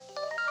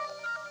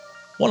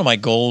One of my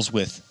goals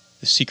with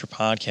the Seeker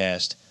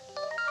podcast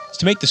is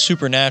to make the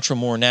supernatural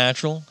more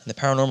natural and the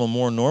paranormal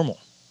more normal.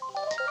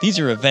 These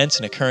are events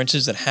and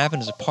occurrences that happen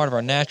as a part of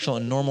our natural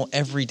and normal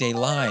everyday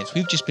lives.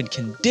 We've just been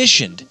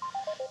conditioned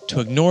to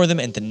ignore them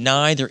and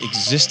deny their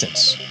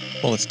existence.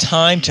 Well, it's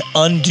time to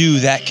undo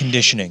that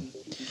conditioning.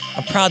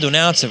 I'm proud to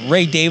announce that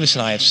Ray Davis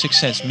and I of Sixth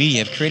Sense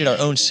Media have created our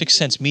own Sixth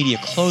Sense Media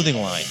clothing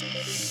line.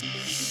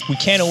 We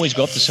can't always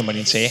go up to somebody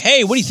and say,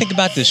 hey, what do you think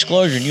about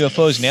disclosure and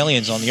UFOs and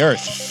aliens on the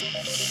Earth?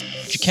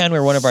 But you can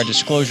wear one of our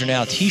Disclosure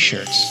Now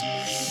t-shirts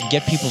and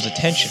get people's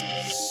attention,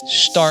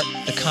 start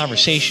the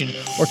conversation,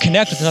 or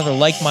connect with another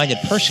like-minded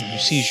person who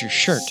sees your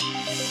shirt.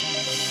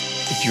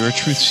 If you're a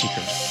truth seeker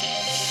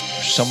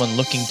or someone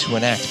looking to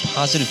enact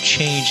positive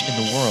change in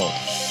the world,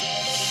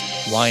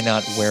 why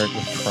not wear it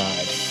with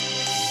pride?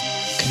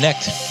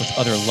 Connect with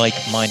other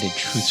like-minded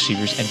truth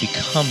seekers and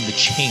become the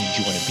change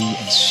you want to be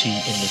and see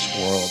in this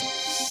world.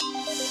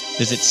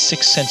 Visit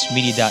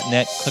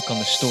sixthsensemedia.net, click on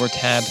the store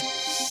tab,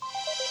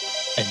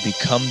 and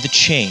become the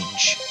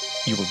change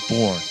you were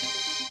born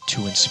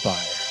to inspire.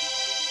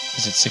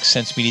 Visit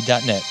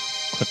sixthsensemedia.net,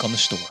 click on the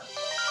store.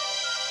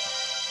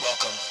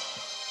 Welcome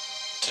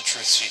to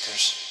Truth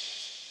Seekers.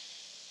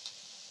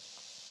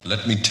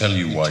 Let me tell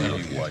you why you're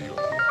here.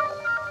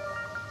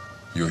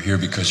 You're here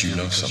because you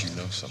know something.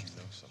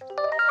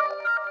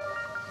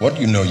 What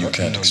you know you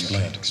can't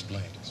explain,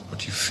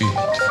 but you feel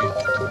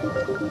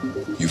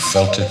it. You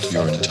felt it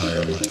your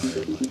entire life.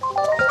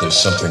 That there's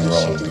something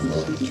wrong in the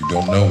world. You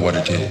don't know what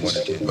it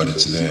is, but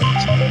it's there.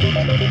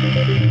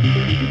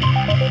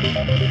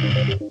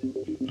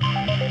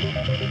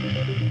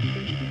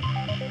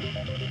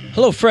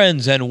 Hello,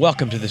 friends, and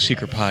welcome to the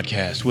Seeker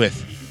Podcast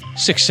with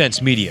Sixth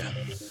Sense Media.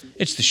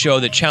 It's the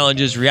show that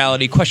challenges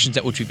reality, questions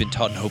at which we've been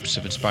taught in hopes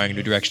of inspiring a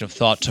new direction of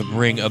thought to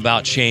bring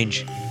about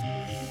change,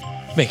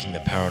 making the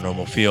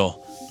paranormal feel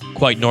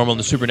quite normal and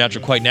the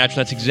supernatural quite natural.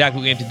 That's exactly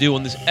what we aim to do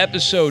on this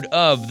episode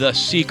of the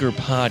Seeker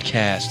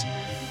Podcast.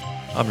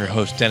 I'm your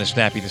host, Dennis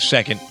Nappy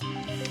II.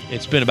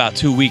 It's been about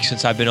 2 weeks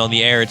since I've been on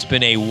the air. It's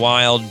been a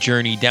wild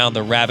journey down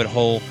the rabbit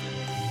hole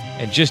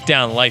and just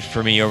down life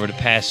for me over the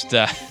past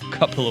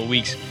couple of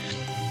weeks.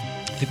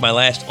 I think my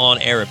last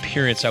on-air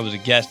appearance, I was a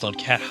guest on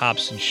Kat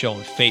Hobson's show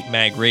on Fate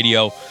Mag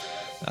Radio.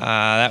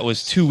 That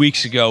was 2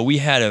 weeks ago. We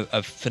had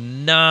a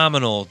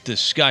phenomenal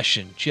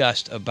discussion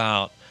just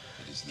about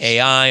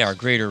AI, our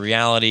greater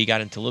reality.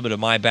 Got into a little bit of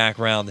my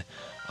background.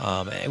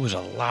 It was a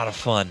lot of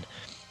fun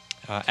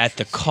at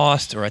the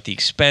cost or at the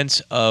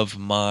expense of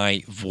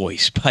my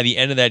voice. By the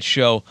end of that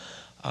show,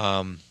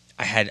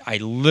 I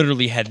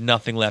literally had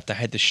nothing left. I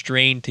had to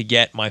strain to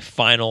get my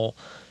final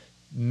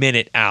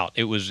minute out.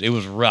 It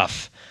was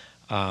rough.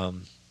 As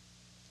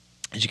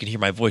you can hear,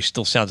 my voice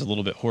still sounds a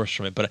little bit hoarse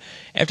from it. But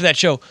after that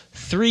show,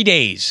 3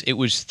 days. It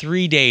was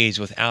 3 days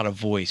without a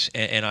voice.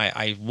 And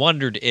I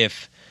wondered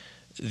if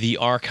the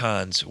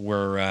archons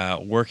were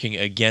working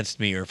against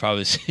me, or if I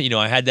was,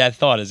 I had that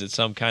thought, is it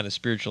some kind of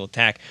spiritual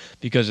attack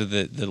because of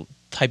the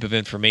type of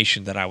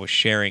information that I was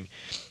sharing.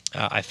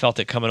 I felt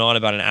it coming on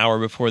about an hour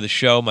before the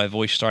show. My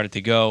voice started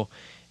to go.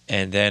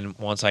 And then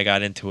once I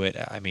got into it,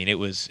 it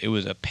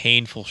was a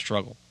painful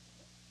struggle.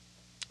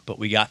 But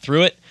we got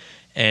through it.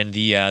 And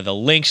the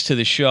links to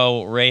the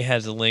show, Ray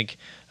has a link.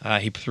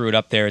 He threw it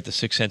up there at the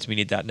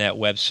sixthsensemedia.net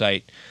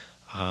website.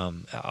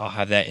 I'll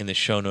have that in the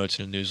show notes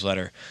in the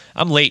newsletter.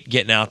 I'm late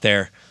getting out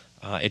there.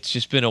 It's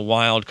just been a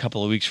wild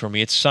couple of weeks for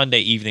me. It's Sunday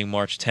evening,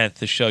 March 10th.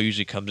 The show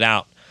usually comes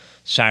out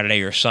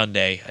Saturday or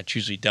Sunday. It's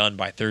usually done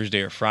by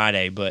Thursday or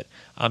Friday, but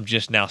I'm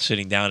just now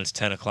sitting down. It's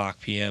 10 o'clock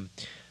p.m.,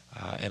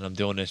 and I'm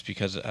doing this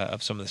because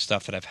of some of the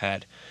stuff that I've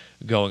had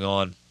going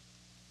on.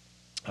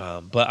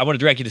 But I want to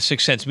direct you to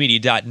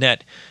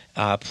sixthsensemedia.net.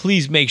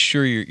 Please make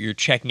sure you're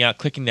checking out,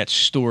 clicking that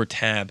store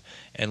tab,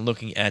 and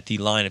looking at the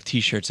line of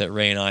t-shirts that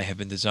Ray and I have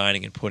been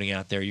designing and putting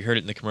out there. You heard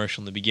it in the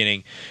commercial in the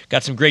beginning.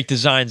 Got some great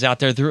designs out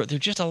there. They're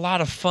just a lot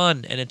of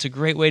fun, and it's a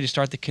great way to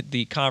start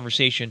the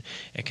conversation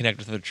and connect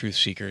with other truth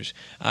seekers.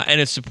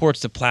 And it supports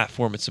the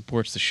platform. It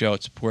supports the show.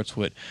 It supports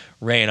what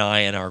Ray and I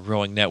and our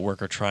growing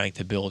network are trying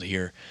to build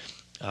here.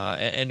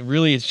 And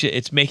really,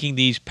 it's making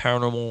these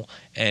paranormal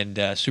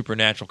and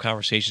supernatural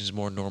conversations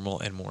more normal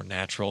and more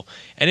natural,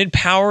 and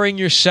empowering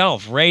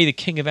yourself. Ray, the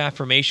king of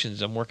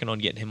affirmations, I'm working on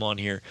getting him on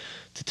here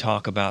to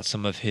talk about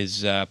some of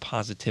his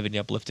positivity,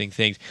 uplifting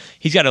things.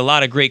 He's got a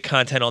lot of great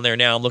content on there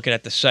now. I'm looking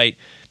at the site.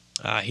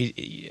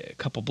 A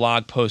couple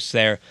blog posts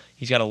there.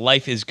 He's got a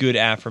Life is Good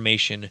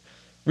affirmation,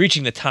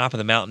 Reaching the Top of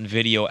the Mountain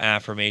video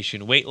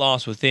affirmation, Weight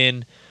Loss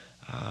Within.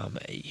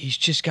 He's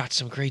just got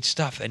some great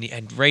stuff,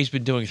 and Ray's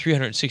been doing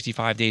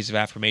 365 days of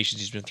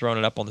affirmations. He's been throwing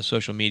it up on the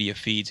social media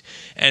feeds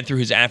and through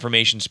his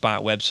Affirmation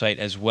Spot website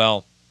as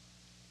well.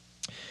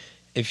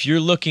 If you're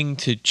looking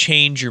to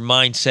change your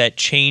mindset,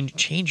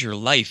 change your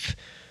life,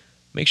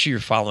 make sure you're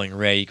following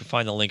Ray. You can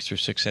find the links through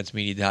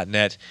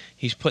sixthsensemedia.net.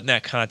 He's putting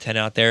that content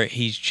out there.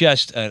 He's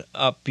just an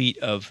upbeat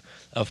of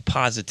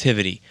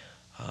positivity.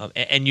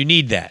 And you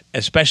need that,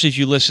 especially if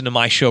you listen to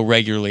my show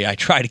regularly. I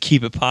try to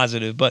keep it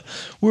positive, but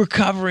we're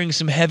covering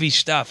some heavy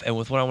stuff. And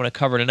with what I want to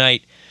cover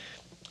tonight,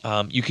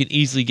 You can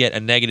easily get a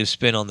negative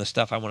spin on the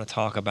stuff I want to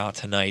talk about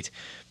tonight.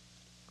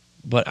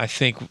 But I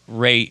think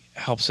Ray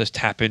helps us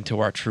tap into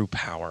our true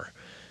power.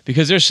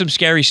 Because there's some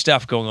scary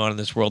stuff going on in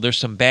this world. There's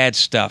some bad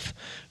stuff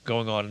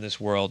going on in this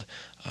world.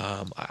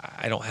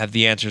 I don't have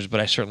the answers, but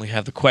I certainly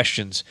have the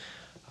questions.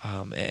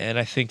 And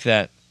I think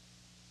that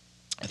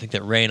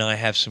Ray and I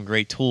have some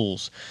great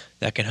tools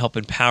that can help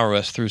empower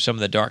us through some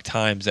of the dark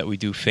times that we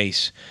do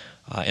face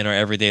in our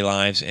everyday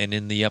lives and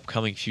in the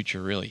upcoming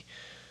future, really.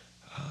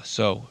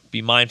 So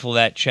be mindful of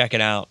that. Check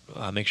it out.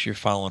 Make sure you're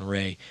following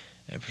Ray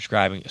and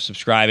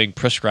subscribing,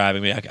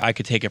 prescribing. I mean, I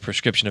could take a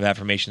prescription of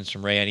affirmations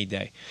from Ray any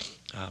day,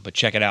 but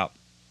check it out.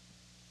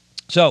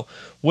 So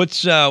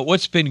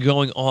what's been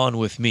going on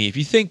with me? If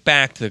you think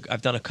back to,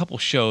 I've done a couple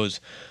shows,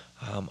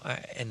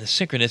 and the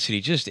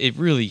synchronicity it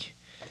really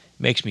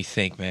makes me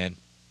think, man.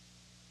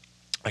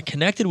 I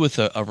connected with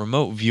a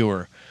remote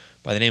viewer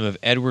by the name of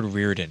Edward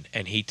Reardon,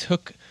 and he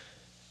took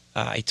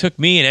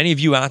me and any of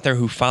you out there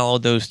who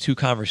followed those two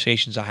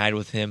conversations I had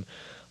with him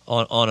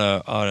on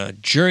a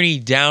journey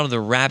down the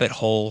rabbit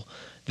hole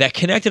that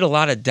connected a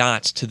lot of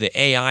dots to the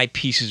AI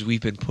pieces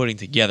we've been putting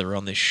together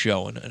on this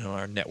show and on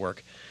our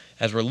network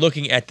as we're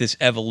looking at this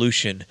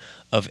evolution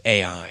of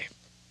AI.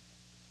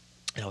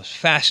 And I was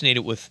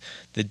fascinated with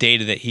the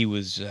data that he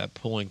was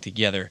pulling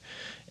together.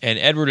 And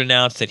Edward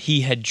announced that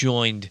he had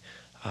joined,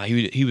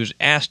 he was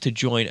asked to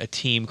join a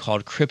team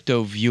called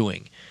Crypto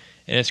Viewing.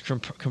 And it's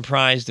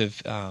comprised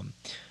of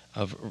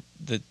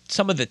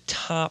some of the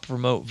top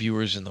remote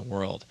viewers in the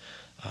world.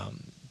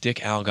 Dick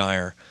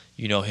Allgeier,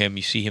 you know him.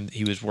 You see him.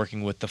 He was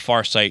working with the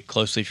Farsight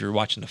closely. If you're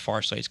watching the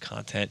Farsight's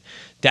content,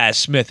 Daz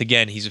Smith,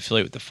 again, he's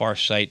affiliated with the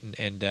Farsight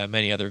and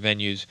many other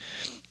venues.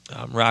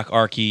 Rock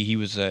Archie, he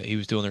was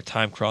doing their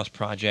Time Cross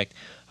project,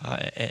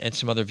 and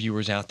some other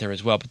viewers out there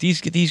as well. But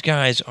these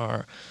guys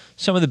are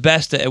some of the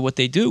best at what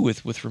they do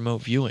with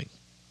remote viewing.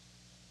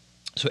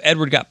 So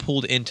Edward got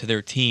pulled into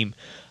their team,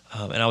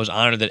 and I was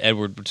honored that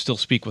Edward would still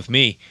speak with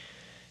me.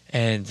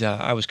 And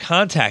I was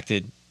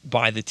contacted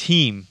by the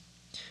team,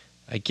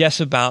 I guess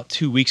about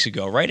 2 weeks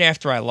ago, right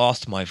after I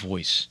lost my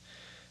voice.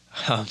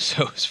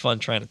 So it was fun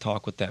trying to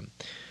talk with them.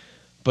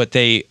 But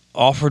they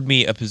offered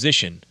me a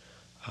position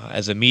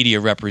as a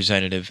media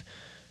representative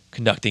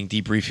conducting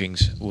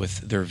debriefings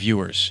with their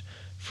viewers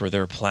for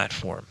their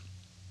platform.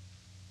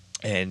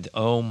 And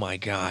oh my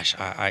gosh,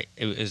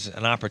 it was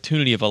an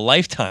opportunity of a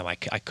lifetime. I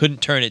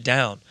couldn't turn it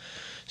down.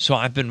 So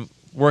I've been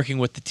working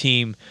with the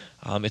team.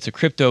 It's a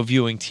crypto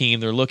viewing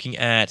team. They're looking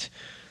at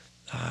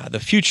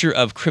the future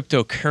of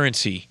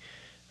cryptocurrency.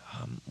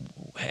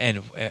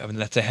 And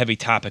that's a heavy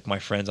topic, my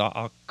friends.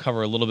 I'll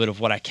cover a little bit of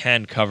what I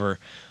can cover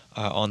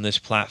on this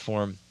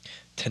platform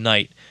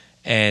tonight.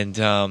 And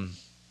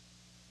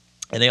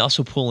they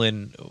also pull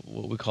in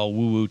what we call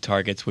woo-woo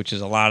targets, which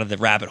is a lot of the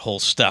rabbit hole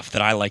stuff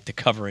that I like to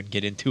cover and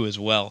get into as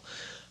well.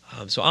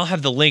 So I'll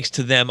have the links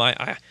to them.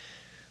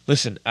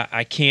 Listen,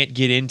 I can't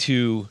get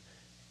into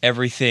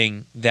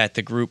everything that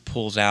the group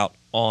pulls out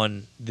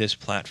on this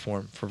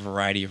platform for a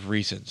variety of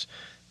reasons,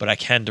 but I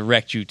can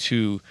direct you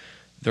to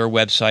their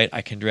website.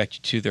 I can direct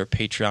you to their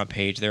Patreon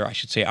page. I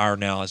should say are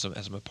now, as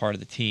I'm a part of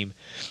the team.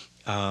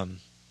 And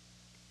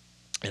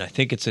I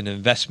think it's an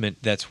investment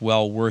that's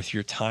well worth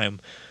your time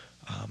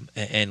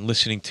and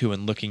listening to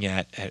and looking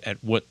at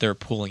what they're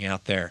pulling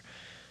out there.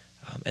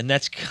 And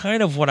that's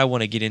kind of what I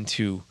want to get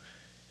into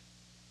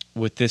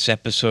with this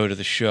episode of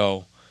the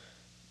show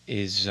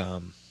is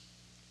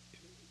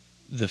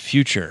the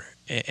future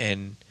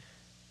and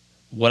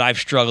what I've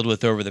struggled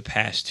with over the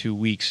past 2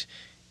 weeks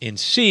in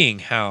seeing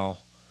how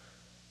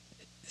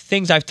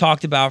things I've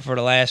talked about for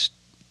the last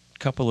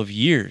couple of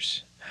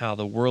years, how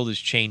the world is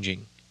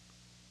changing.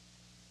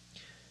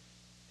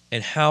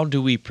 And how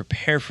do we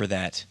prepare for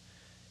that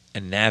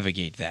and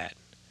navigate that?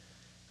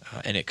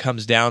 And it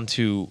comes down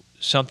to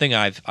something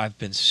I've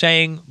been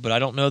saying, but I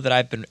don't know that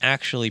I've been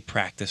actually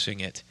practicing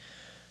it.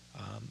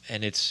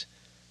 And it's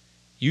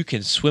you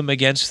can swim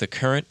against the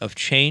current of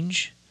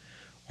change,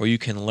 or you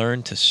can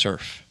learn to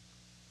surf.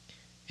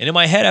 And in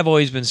my head, I've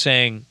always been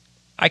saying,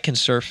 I can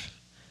surf.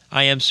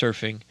 I am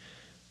surfing,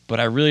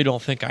 but I really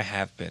don't think I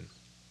have been.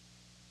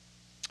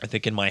 I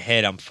think in my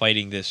head, I'm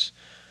fighting this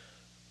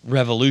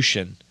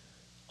revolution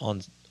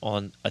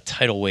on a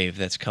tidal wave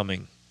that's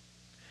coming.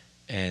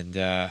 And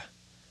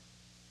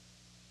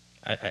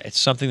it's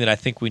something that I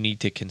think we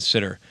need to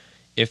consider.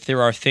 If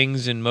there are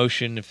things in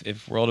motion,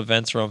 if world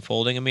events are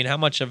unfolding, I mean, how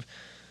much of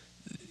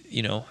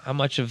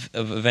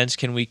events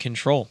can we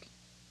control?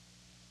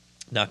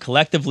 Now,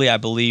 collectively, I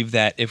believe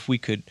that if we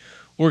could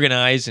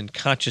organize and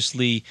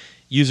consciously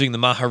using the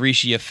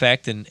Maharishi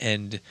effect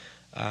and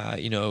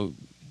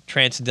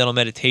transcendental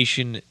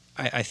meditation,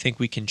 I think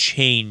we can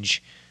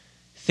change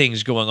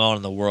things going on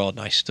in the world,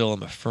 and I still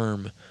am a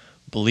firm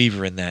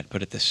believer in that.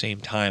 But at the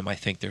same time, I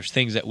think there's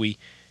things that we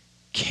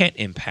can't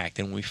impact,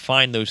 and when we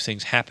find those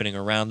things happening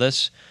around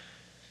us,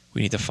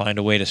 we need to find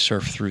a way to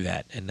surf through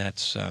that, and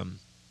that's kind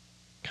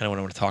of what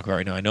I want to talk about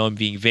right now. I know I'm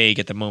being vague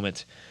at the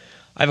moment,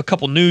 I have a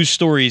couple news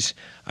stories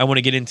I want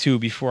to get into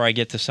before I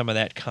get to some of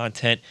that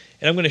content.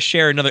 And I'm going to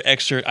share another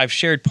excerpt. I've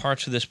shared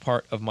parts of this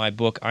part of my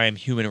book, I Am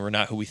Human and We're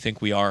Not Who We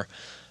Think We Are.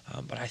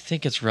 But I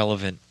think it's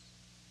relevant.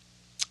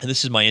 And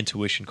this is my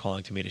intuition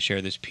calling to me to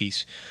share this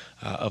piece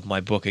of my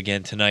book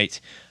again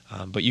tonight.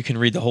 But you can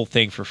read the whole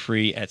thing for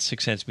free at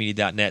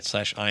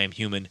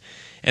sixcentsmedia.net/IamHuman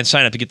and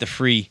sign up to get the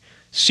free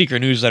secret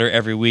newsletter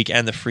every week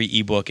and the free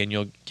ebook, and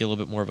you'll get a little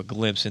bit more of a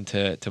glimpse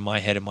into my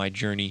head and my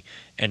journey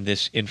and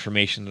this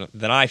information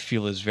that I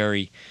feel is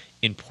very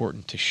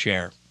important to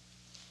share.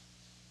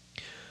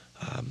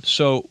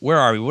 So where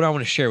are we? What do I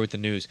want to share with the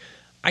news?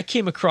 I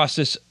came across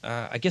this,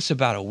 I guess,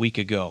 about a week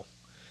ago,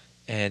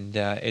 and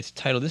it's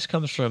titled, this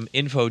comes from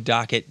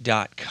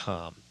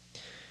infodocket.com.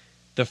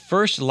 The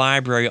first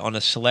library on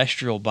a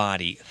celestial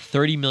body,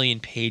 30 million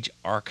page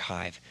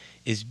archive,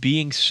 is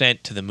being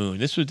sent to the moon.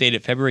 This was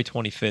dated February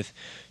 25th,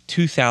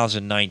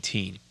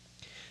 2019.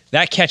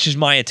 That catches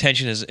my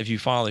attention, as if you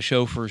follow the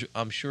show, for,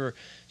 I'm sure,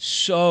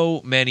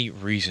 so many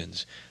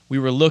reasons. We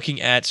were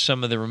looking at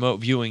some of the remote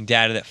viewing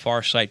data that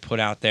Farsight put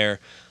out there,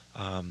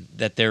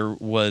 that there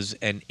was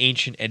an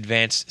ancient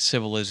advanced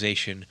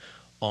civilization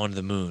on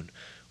the moon.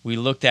 We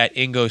looked at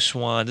Ingo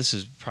Swann. This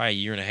is probably a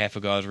year and a half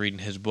ago. I was reading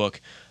his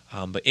book.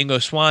 But Ingo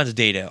Swann's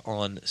data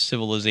on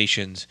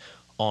civilizations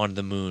on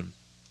the moon.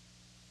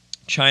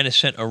 China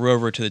sent a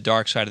rover to the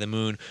dark side of the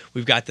moon.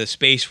 We've got the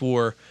space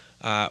war,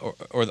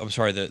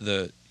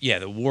 the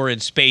war in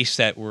space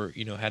that we're,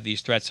 have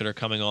these threats that are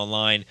coming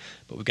online.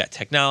 But we've got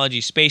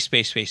technology, space.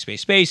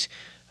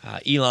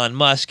 Elon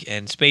Musk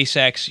and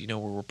SpaceX, where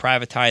we're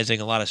privatizing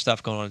a lot of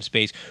stuff going on in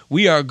space.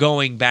 We are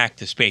going back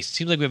to space. It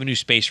seems like we have a new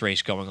space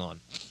race going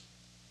on.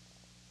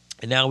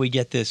 And now we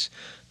get the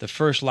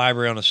first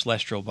library on a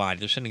celestial body.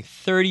 They're sending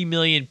 30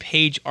 million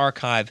page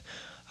archive.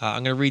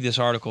 I'm going to read this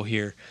article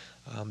here.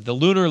 The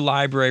Lunar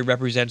Library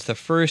represents the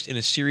first in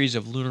a series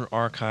of lunar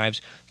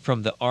archives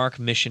from the Ark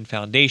Mission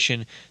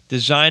Foundation,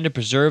 designed to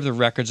preserve the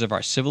records of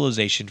our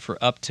civilization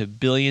for up to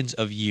billions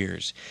of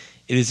years.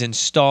 It is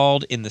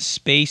installed in the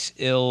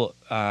Space-ill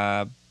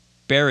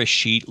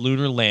Beresheet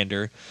lunar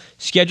lander,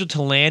 scheduled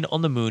to land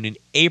on the moon in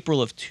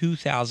April of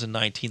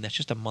 2019. That's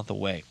just a month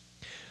away.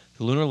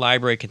 The Lunar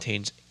Library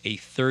contains a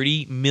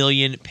 30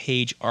 million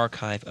page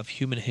archive of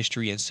human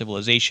history and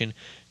civilization,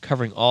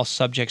 covering all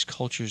subjects,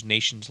 cultures,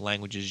 nations,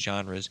 languages,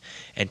 genres,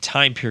 and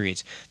time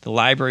periods. The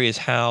library is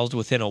housed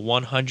within a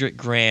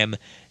 100-gram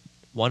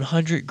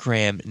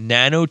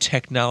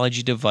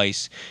nanotechnology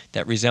device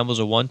that resembles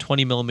a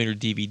 120mm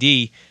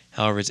DVD.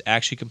 However, it's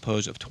actually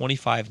composed of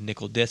 25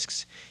 nickel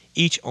discs,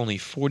 each only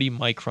 40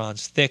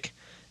 microns thick,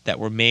 that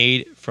were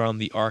made from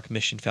the Ark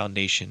Mission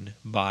Foundation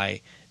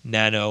by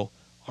Nano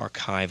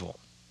Archival.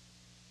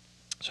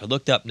 So I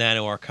looked up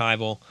Nano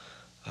Archival.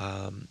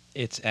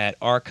 It's at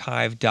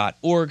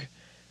archive.org.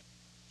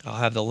 I'll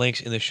have the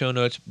links in the show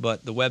notes,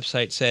 but the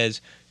website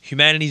says,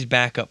 Humanity's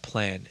Backup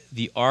Plan.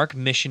 The Ark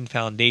Mission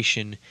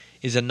Foundation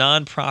is a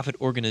nonprofit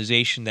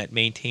organization that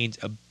maintains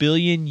a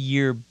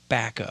billion-year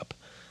backup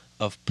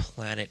of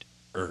planet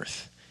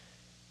Earth.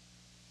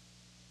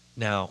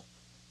 Now,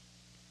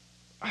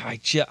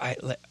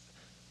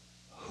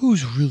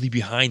 who's really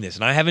behind this?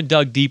 And I haven't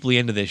dug deeply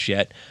into this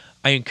yet.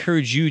 I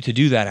encourage you to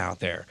do that out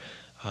there.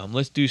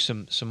 Let's do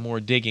some more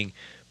digging.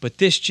 But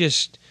this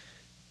just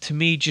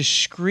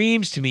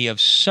screams to me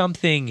of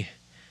something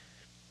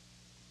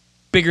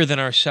bigger than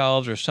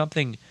ourselves, or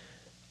something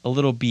a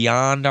little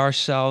beyond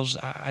ourselves.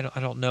 I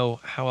don't know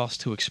how else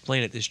to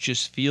explain it. This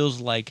just feels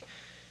like,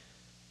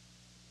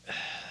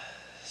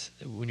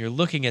 when you're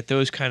looking at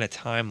those kind of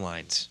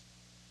timelines,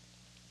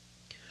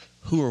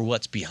 who or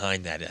what's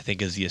behind that, I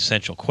think, is the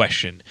essential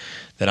question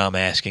that I'm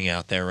asking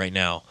out there right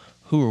now.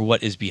 Who or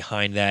what is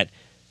behind that?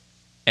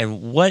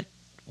 And what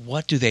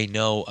do they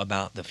know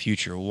about the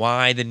future?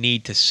 Why the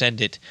need to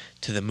send it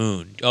to the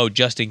moon? Oh,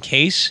 just in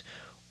case?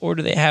 Or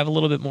do they have a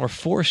little bit more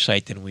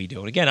foresight than we do?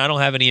 And again, I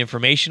don't have any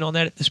information on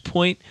that at this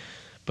point,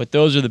 but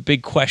those are the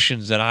big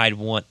questions that I'd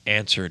want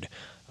answered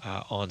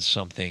on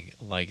something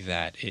like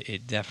that.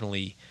 It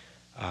definitely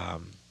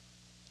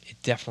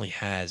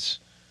has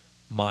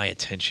my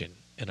attention,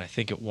 and I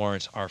think it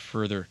warrants our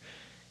further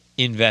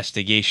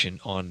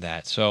investigation on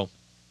that. So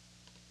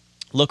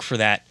look for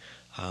that,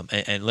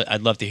 and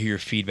I'd love to hear your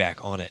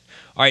feedback on it.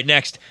 All right,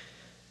 next.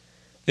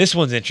 This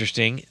one's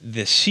interesting.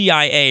 The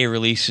CIA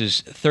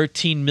releases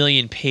 13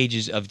 million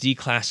pages of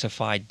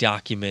declassified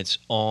documents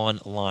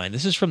online.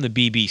 This is from the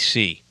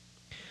BBC.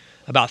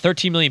 About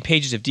 13 million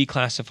pages of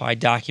declassified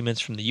documents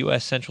from the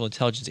U.S. Central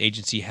Intelligence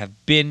Agency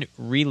have been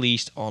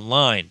released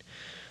online.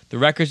 The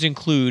records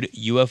include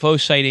UFO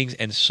sightings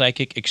and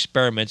psychic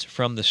experiments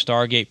from the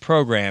Stargate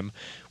program,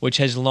 which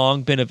has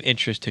long been of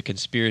interest to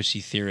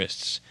conspiracy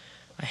theorists.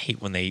 I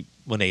hate when they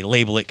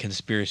label it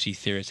conspiracy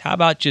theorists. How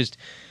about just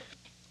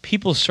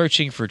people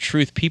searching for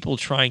truth, people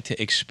trying to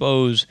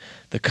expose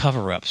the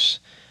cover-ups?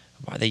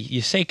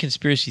 You say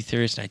conspiracy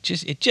theorists, and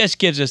it just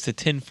gives us the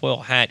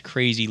tinfoil hat,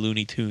 crazy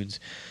Looney Tunes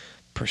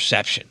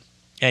perception.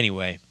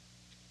 Anyway,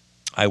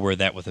 I wear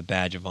that with a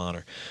badge of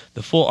honor.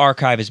 The full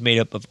archive is made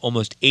up of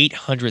almost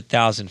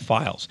 800,000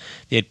 files.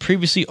 They had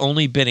previously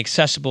only been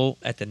accessible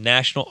at the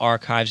National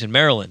Archives in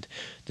Maryland.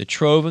 The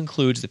trove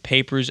includes the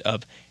papers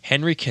of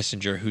Henry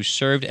Kissinger, who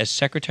served as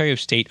Secretary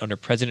of State under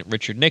President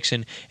Richard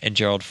Nixon and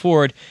Gerald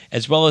Ford,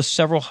 as well as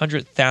several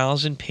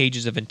 100,000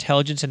 pages of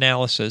intelligence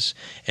analysis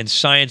and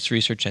science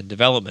research and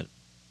development.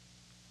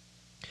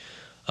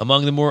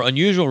 Among the more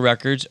unusual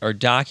records are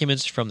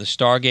documents from the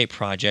Stargate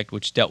Project,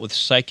 which dealt with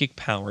psychic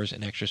powers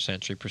and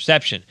extrasensory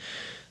perception.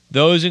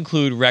 Those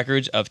include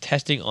records of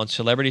testing on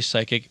celebrity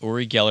psychic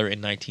Uri Geller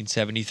in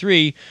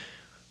 1973,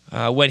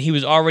 when he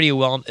was already a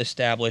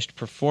well-established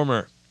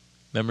performer.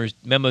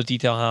 Memos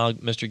detail how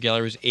Mr.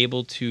 Geller was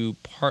able to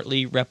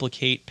partly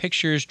replicate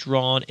pictures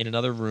drawn in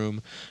another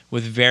room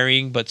with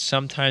varying but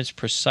sometimes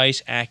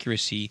precise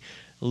accuracy,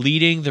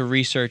 leading the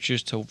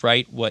researchers to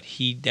write what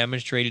he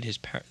demonstrated his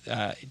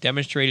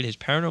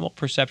paranormal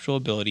perceptual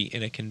ability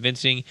in a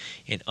convincing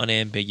and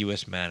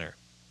unambiguous manner.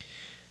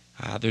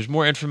 There's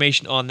more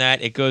information on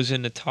that. It goes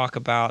in to talk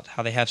about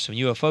how they have some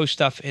UFO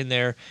stuff in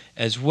there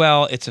as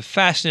well. It's a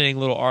fascinating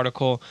little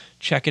article.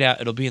 Check it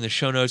out. It'll be in the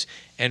show notes.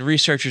 And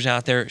researchers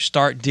out there,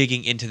 start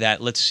digging into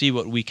that. Let's see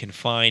what we can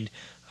find.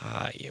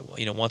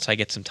 Once I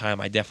get some time,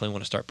 I definitely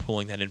want to start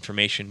pulling that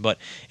information. But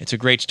it's a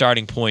great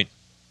starting point.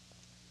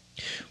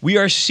 We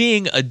are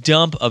seeing a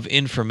dump of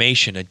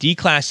information, a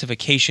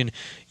declassification.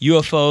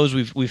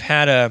 UFOs, we've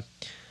had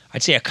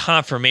I'd say a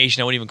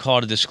confirmation. I wouldn't even call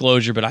it a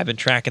disclosure, but I've been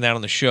tracking that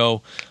on the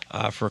show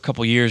for a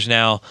couple years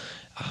now.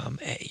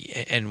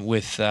 And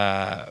with,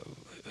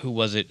 who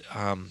was it?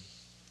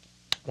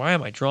 Why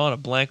am I drawing a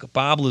blank?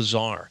 Bob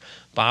Lazar.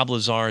 Bob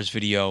Lazar's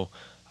video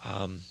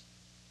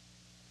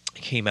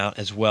came out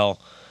as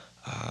well.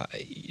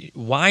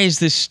 Why is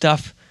this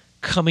stuff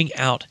coming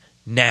out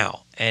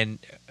now? And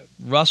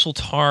Russell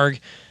Targ,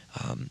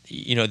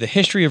 the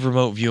history of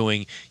remote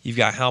viewing, you've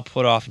got Hal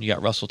Puthoff and you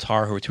got Russell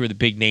Targ, who are two of the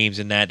big names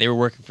in that. They were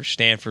working for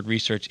Stanford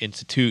Research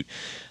Institute.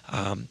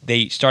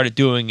 They started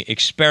doing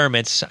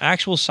experiments,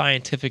 actual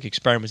scientific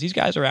experiments. These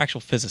guys are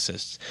actual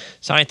physicists.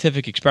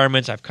 Scientific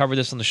experiments, I've covered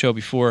this on the show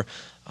before,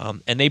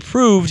 and they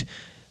proved,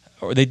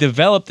 or they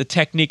developed the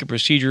technique and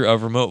procedure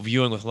of remote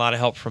viewing with a lot of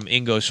help from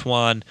Ingo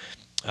Swann,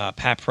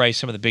 Pat Price,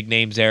 some of the big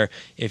names there.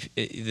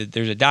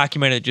 There's a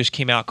documentary that just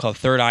came out called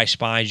Third Eye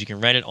Spies. You can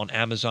rent it on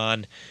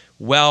Amazon.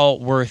 Well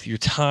worth your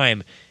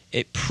time.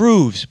 It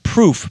proves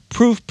proof.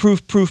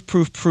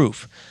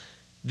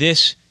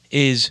 This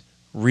is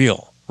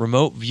real.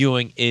 Remote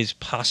viewing is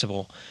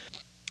possible.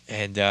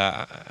 And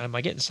am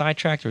I getting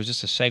sidetracked, or is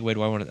this a segue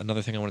to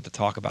another thing I wanted to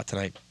talk about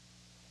tonight?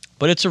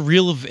 But it's a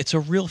real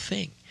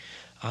thing.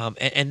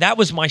 And that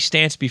was my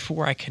stance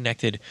before I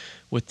connected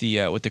with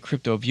the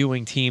crypto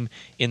viewing team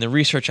in the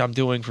research I'm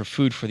doing for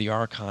Food for the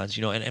Archons.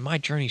 And my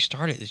journey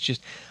started. It's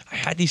just I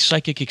had these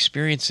psychic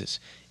experiences.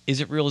 Is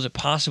it real? Is it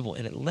possible?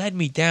 And it led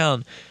me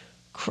down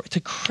to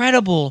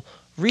credible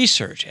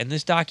research. And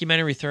this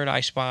documentary, Third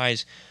Eye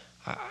Spies,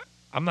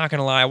 I'm not going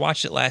to lie, I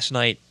watched it last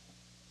night,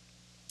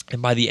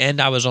 and by the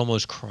end I was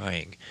almost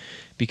crying,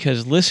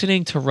 because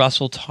listening to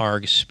Russell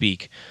Targ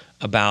speak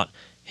about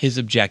his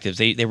objectives,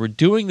 they were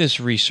doing this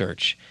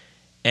research,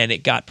 and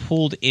it got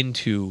pulled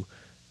into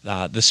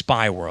the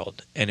spy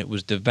world, and it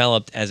was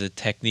developed as a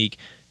technique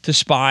to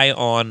spy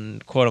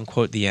on,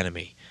 quote-unquote, the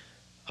enemy.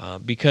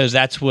 Because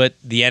that's what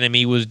the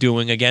enemy was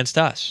doing against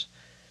us.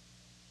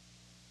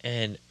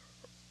 And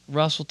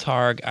Russell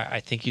Targ,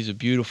 I think he's a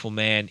beautiful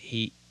man.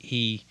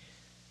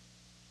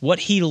 What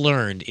he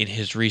learned in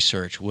his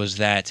research was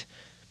that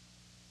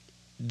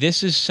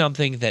this is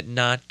something that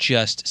not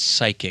just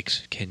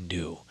psychics can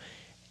do.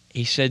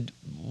 He said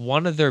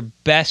one of their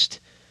best,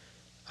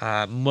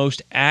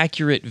 most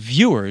accurate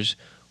viewers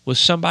was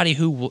somebody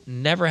who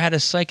never had a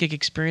psychic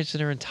experience in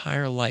their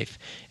entire life.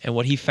 And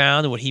what he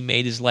found and what he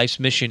made his life's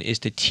mission is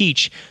to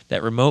teach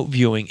that remote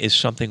viewing is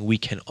something we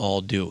can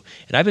all do.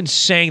 And I've been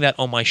saying that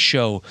on my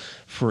show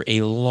for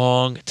a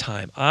long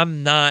time.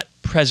 I'm not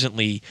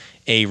presently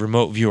a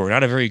remote viewer,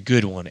 not a very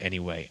good one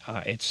anyway.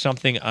 It's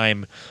something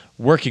I'm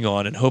working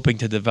on and hoping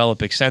to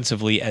develop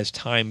extensively as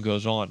time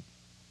goes on,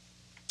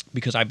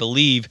 because I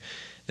believe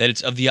that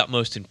it's of the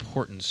utmost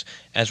importance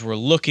as we're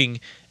looking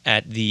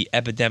at the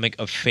epidemic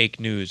of fake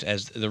news,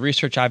 as the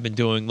research I've been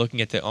doing, looking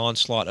at the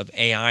onslaught of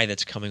AI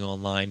that's coming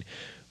online.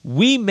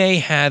 We may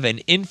have an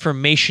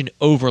information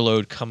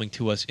overload coming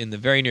to us in the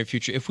very near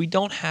future if we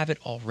don't have it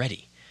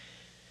already.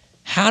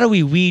 How do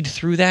we weed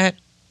through that?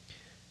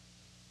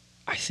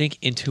 I think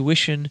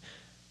intuition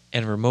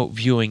and remote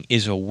viewing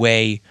is a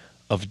way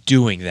of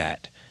doing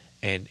that.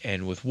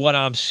 And with what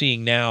I'm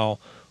seeing now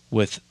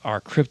with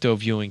our crypto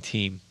viewing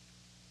team,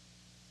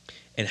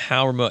 and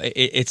how remote,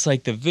 it's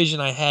like the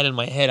vision I had in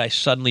my head, I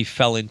suddenly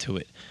fell into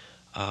it.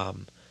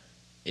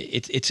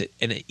 It's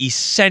an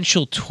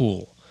essential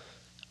tool,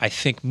 I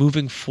think,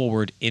 moving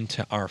forward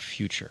into our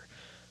future.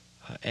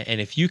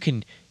 And if you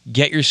can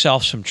get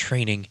yourself some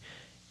training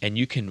and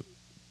you can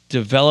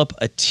develop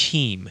a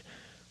team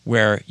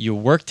where you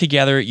work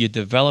together, you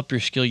develop your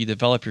skill, you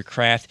develop your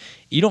craft.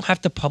 You don't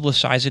have to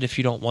publicize it if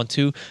you don't want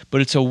to,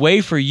 but it's a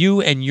way for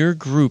you and your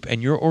group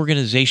and your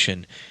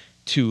organization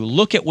to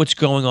look at what's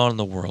going on in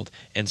the world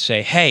and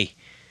say, hey,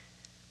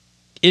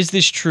 is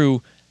this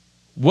true?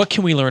 What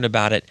can we learn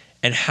about it?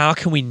 And how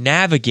can we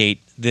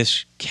navigate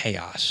this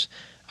chaos?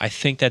 I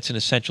think that's an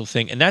essential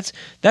thing. And that's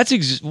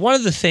one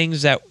of the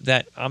things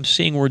that I'm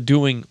seeing we're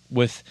doing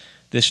with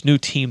this new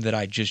team that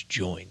I just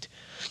joined.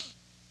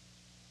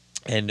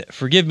 And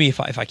forgive me if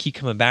I keep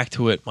coming back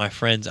to it, my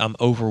friends. I'm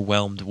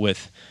overwhelmed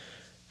with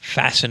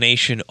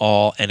fascination,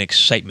 awe, and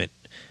excitement.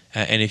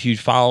 And if you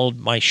followed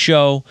my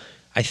show,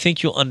 I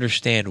think you'll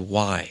understand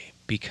why.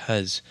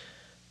 Because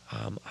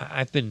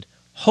I've been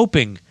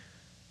hoping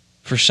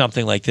for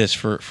something like this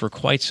for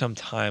quite some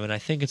time. And I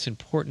think it's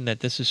important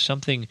that this is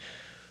something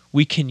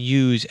we can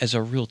use as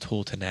a real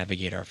tool to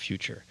navigate our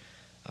future.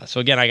 So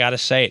again, I got to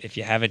say it. If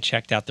you haven't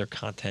checked out their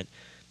content,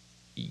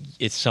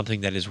 it's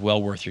something that is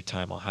well worth your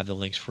time. I'll have the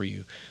links for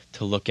you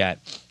to look at.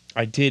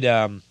 I did,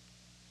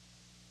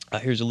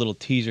 here's a little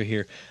teaser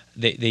here.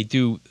 They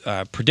do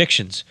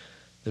predictions.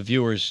 The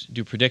viewers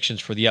do predictions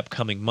for the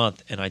upcoming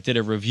month, and I did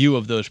a review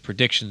of those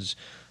predictions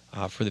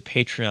for the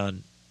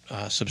Patreon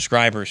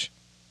subscribers.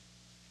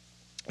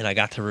 And I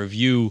got to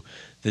review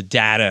the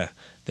data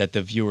that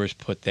the viewers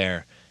put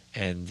there.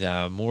 And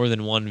more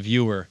than one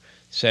viewer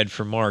said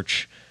for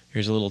March,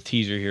 here's a little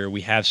teaser here,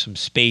 we have some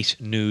space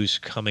news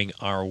coming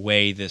our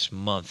way this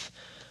month.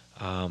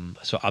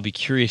 So I'll be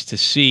curious to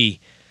see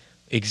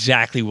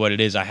exactly what it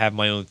is. I have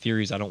my own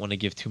theories. I don't want to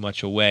give too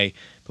much away.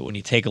 But when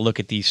you take a look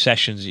at these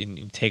sessions and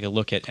you take a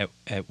look at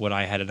what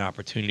I had an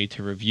opportunity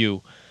to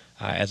review,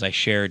 as I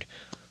shared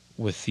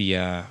with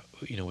the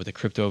with the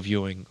crypto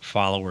viewing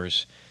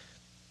followers,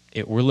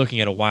 we're looking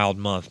at a wild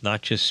month,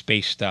 not just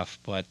space stuff,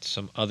 but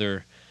some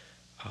other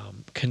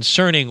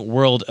concerning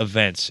world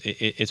events.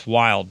 It's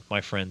wild, my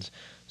friends.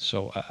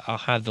 So I'll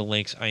have the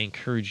links. I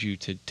encourage you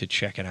to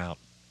check it out.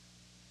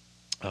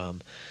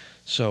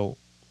 So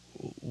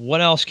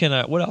what else can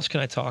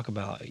I talk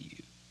about?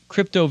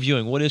 Crypto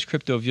viewing. What is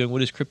crypto viewing?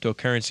 What is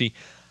cryptocurrency?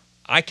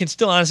 I can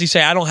still honestly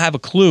say I don't have a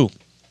clue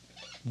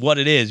what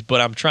it is, but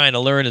I'm trying to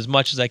learn as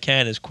much as I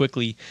can, as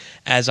quickly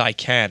as I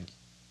can.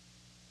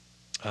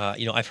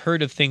 I've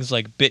heard of things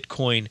like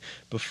Bitcoin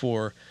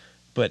before,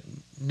 but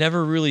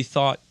never really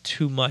thought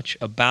too much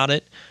about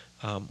it.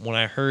 When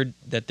I heard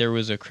that there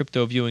was a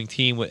crypto viewing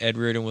team with Ed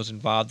Reardon was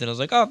involved, and I was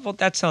like, oh, well,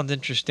 that sounds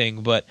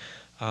interesting, but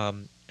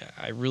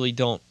I really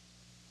don't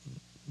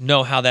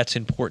know how that's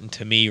important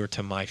to me or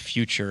to my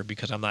future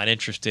because I'm not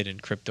interested in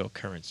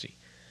cryptocurrency.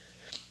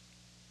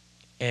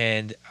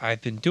 And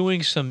I've been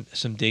doing some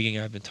digging.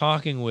 I've been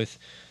talking with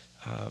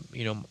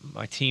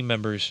my team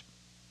members,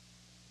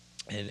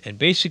 and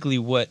basically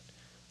what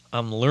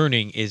I'm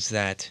learning is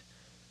that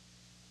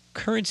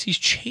currency's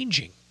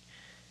changing.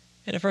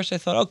 And at first I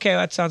thought, okay,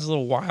 that sounds a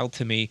little wild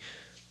to me.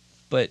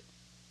 But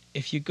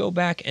if you go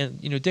back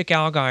and, Dick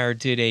Allgaier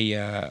did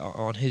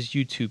on his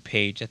YouTube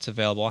page, that's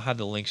available. I'll have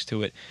the links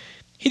to it.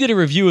 He did a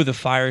review of the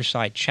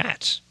Fireside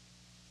Chats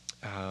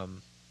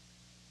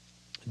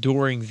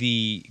during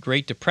the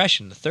Great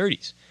Depression, the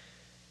 30s.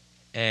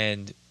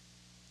 And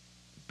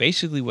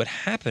basically what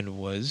happened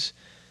was,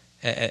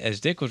 as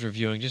Dick was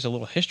reviewing, just a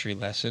little history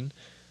lesson,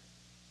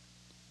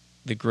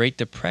 the Great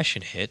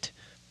Depression hit,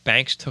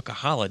 banks took a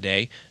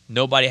holiday,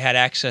 nobody had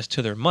access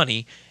to their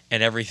money,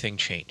 and everything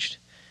changed.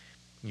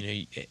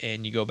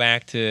 And you go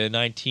back to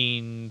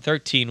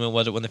 1913,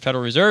 when the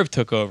Federal Reserve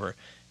took over,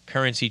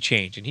 currency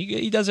changed. And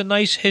he does a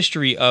nice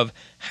history of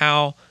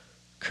how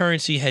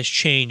currency has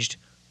changed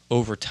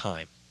over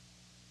time.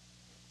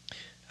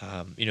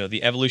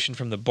 The evolution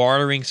from the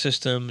bartering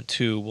system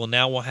to,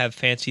 now we'll have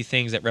fancy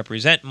things that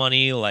represent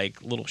money,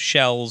 like little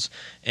shells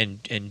and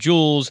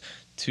jewels,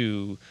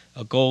 to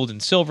a gold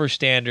and silver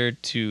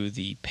standard, to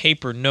the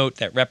paper note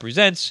that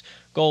represents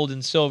gold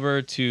and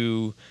silver,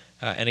 to,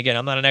 and again,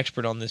 I'm not an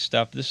expert on this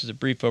stuff. This is a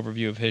brief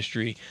overview of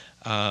history.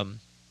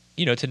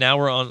 To now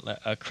we're on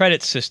a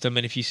credit system,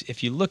 and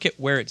if you look at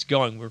where it's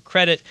going, we're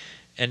credit,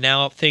 and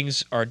now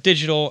things are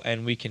digital,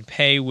 and we can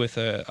pay with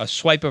a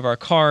swipe of our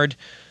card.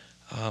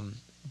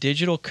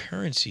 Digital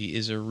currency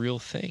is a real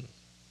thing.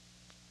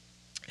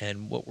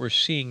 And what we're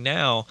seeing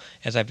now,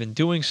 as I've been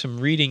doing some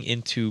reading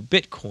into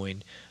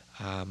Bitcoin,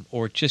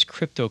 or just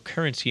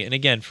cryptocurrency, and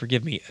again,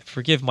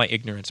 forgive my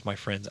ignorance, my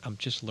friends. I'm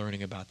just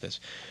learning about this.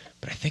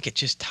 But I think it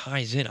just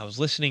ties in. I was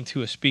listening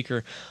to a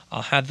speaker.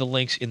 I'll have the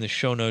links in the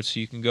show notes so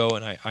you can go,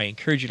 and I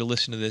encourage you to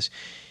listen to this.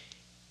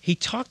 He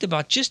talked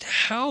about just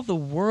how the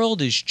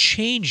world is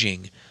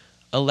changing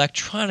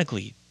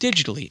electronically,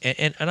 digitally.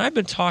 And I've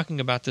been talking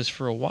about this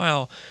for a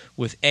while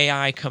with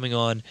AI coming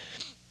online,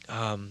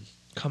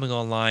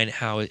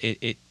 how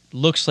it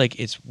looks like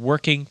it's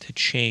working to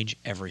change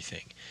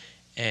everything.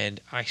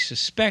 And I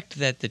suspect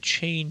that the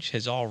change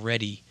has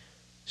already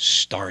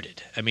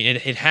started. I mean,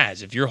 it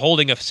has. If you're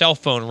holding a cell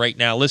phone right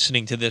now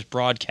listening to this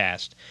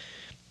broadcast,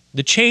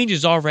 the change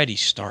has already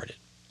started.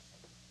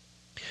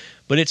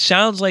 But it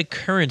sounds like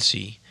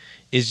currency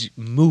is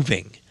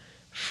moving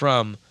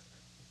from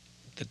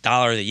the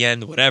dollar, the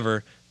yen,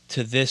 whatever,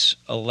 to this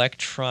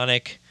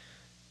electronic,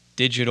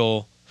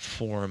 digital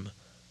form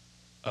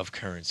of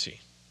currency.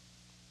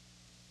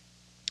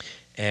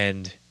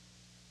 And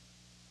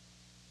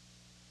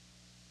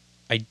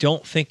I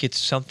don't think it's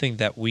something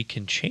that we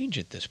can change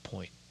at this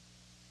point.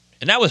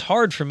 And that was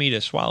hard for me to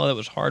swallow. That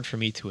was hard for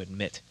me to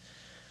admit.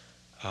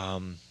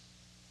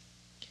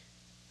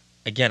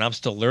 Again, I'm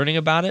still learning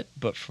about it,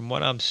 but from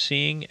what I'm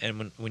seeing,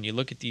 and when you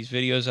look at these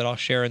videos that I'll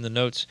share in the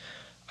notes,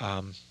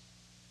 I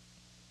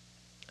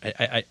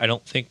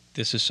don't think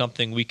this is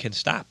something we can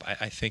stop.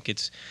 I think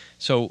it's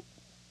so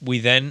we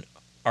then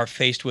are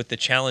faced with the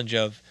challenge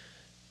of,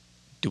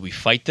 do we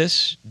fight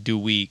this? Do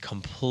we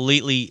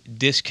completely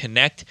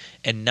disconnect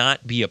and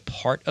not be a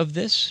part of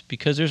this?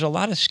 Because there's a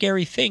lot of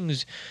scary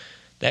things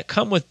that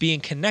come with being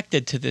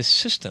connected to this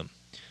system.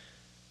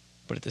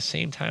 But at the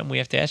same time, we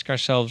have to ask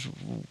ourselves,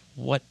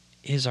 what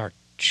is our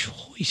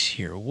choice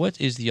here? What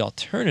is the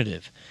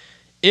alternative?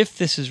 If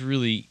this is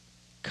really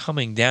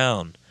coming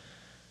down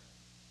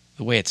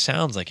the way it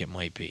sounds like it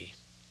might be,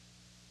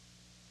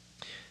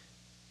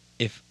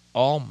 if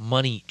all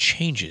money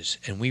changes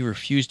and we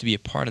refuse to be a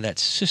part of that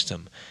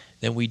system,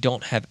 then we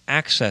don't have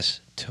access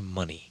to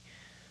money.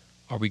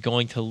 Are we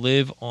going to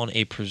live on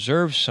a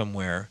preserve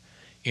somewhere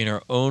in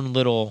our own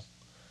little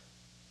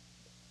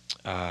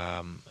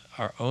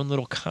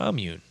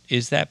commune?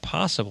 Is that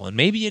possible? And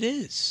maybe it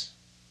is.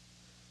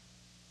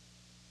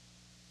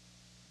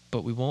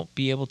 But we won't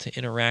be able to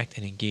interact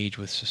and engage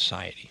with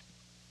society.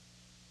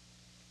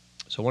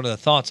 So one of the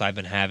thoughts I've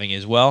been having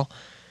is, well,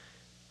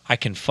 I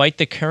can fight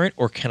the current,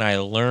 or can I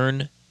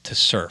learn to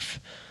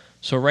surf?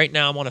 So right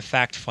now I'm on a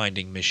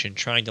fact-finding mission,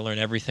 trying to learn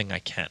everything I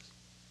can.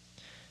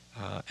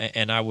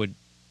 And I would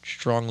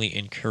strongly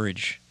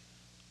encourage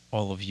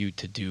all of you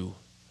to do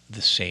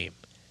the same.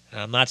 And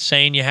I'm not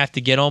saying you have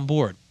to get on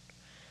board.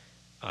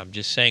 I'm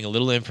just saying a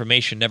little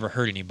information never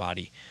hurt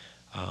anybody.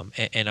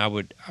 And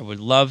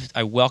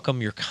I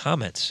welcome your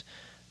comments,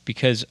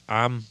 because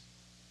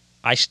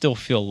I still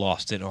feel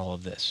lost in all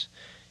of this.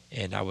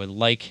 And I would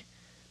like,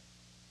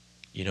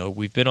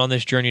 we've been on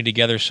this journey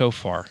together so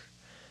far.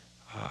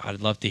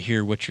 I'd love to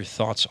hear what your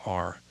thoughts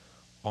are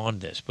on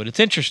this. But it's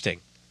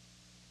interesting.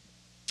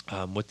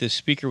 What this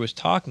speaker was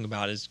talking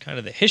about is kind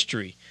of the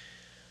history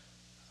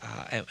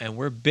and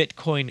where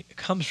Bitcoin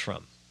comes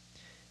from.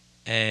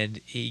 And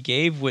he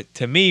gave what,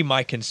 to me,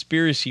 my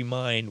conspiracy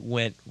mind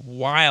went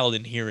wild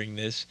in hearing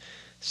this.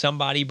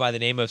 Somebody by the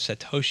name of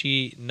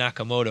Satoshi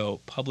Nakamoto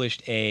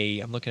published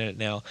I'm looking at it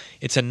now,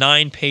 it's a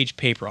 9-page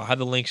paper. I'll have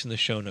the links in the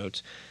show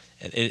notes.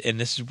 And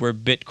this is where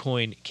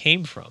Bitcoin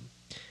came from.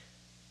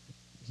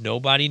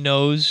 Nobody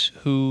knows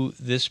who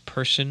this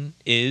person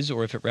is,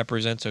 or if it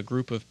represents a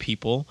group of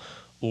people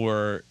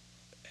or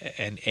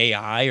an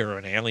AI or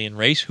an alien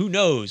race. Who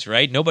knows,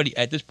 right? Nobody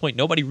at this point,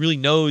 nobody really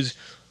knows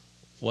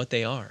what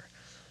they are.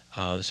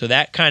 So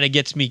that kind of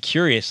gets me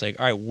curious, like,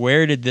 all right,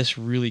 where did this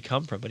really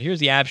come from? But here's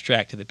the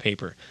abstract to the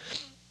paper.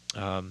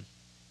 And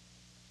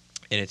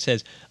it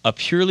says, a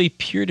purely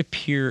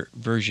peer-to-peer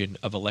version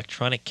of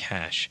electronic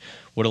cash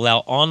would allow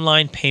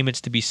online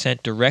payments to be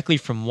sent directly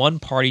from one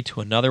party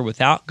to another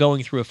without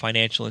going through a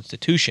financial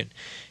institution.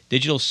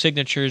 Digital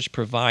signatures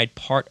provide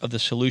part of the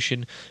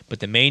solution,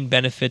 but the main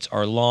benefits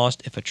are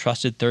lost if a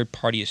trusted third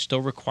party is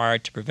still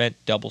required to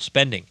prevent double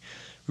spending.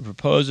 We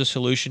propose a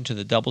solution to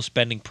the double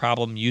spending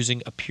problem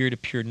using a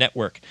peer-to-peer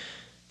network.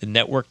 The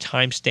network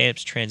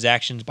timestamps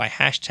transactions by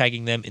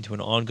hashtagging them into an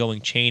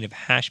ongoing chain of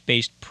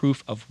hash-based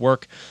proof of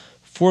work,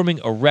 forming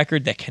a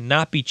record that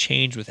cannot be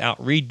changed without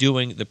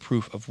redoing the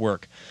proof of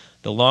work.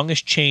 The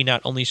longest chain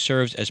not only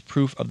serves as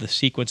proof of the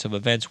sequence of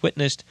events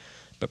witnessed,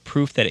 but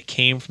proof that it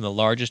came from the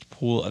largest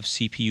pool of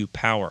CPU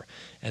power.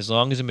 As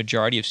long as a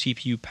majority of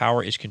CPU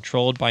power is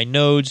controlled by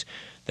nodes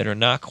that are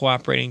not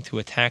cooperating to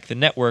attack the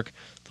network,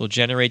 they'll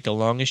generate the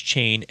longest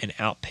chain and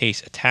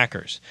outpace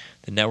attackers.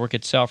 The network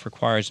itself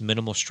requires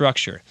minimal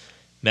structure.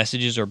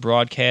 Messages are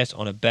broadcast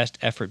on a best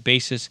effort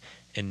basis,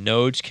 and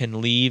nodes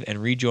can leave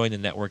and rejoin the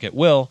network at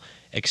will,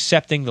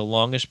 accepting the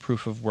longest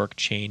proof of work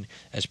chain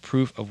as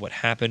proof of what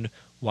happened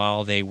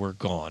while they were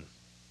gone.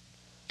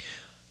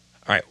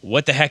 All right,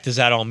 what the heck does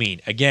that all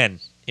mean? Again,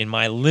 in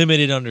my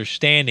limited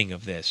understanding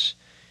of this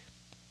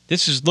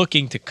is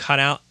looking to cut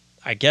out,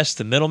 I guess,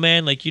 the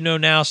middleman. Like,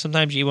 now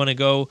sometimes you want to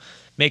go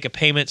make a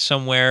payment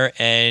somewhere,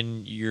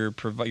 and your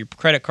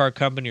credit card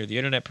company or the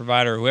internet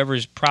provider or whoever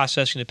is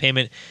processing the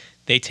payment,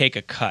 they take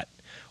a cut.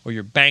 Or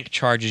your bank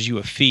charges you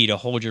a fee to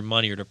hold your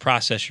money or to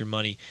process your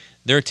money.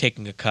 They're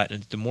taking a cut.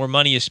 And the more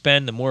money you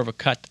spend, the more of a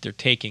cut that they're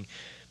taking.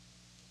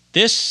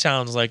 This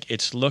sounds like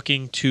it's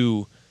looking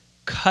to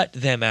cut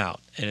them out.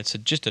 And it's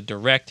just a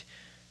direct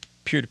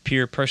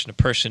peer-to-peer,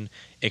 person-to-person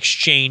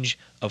exchange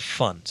of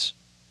funds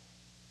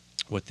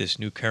with this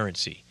new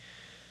currency.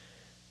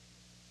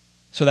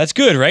 So that's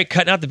good, right?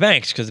 Cutting out the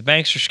banks, because the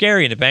banks are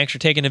scary and the banks are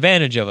taking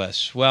advantage of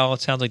us. Well,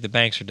 it sounds like the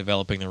banks are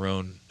developing their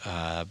own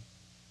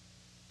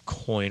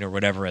coin or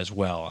whatever as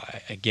well.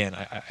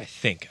 I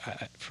think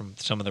from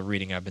some of the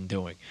reading I've been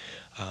doing.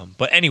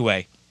 But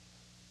anyway,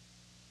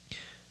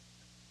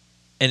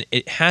 and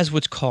it has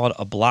what's called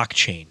a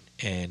blockchain.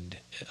 And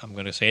I'm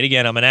going to say it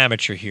again, I'm an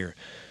amateur here,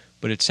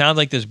 but it sounds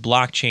like this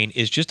blockchain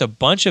is just a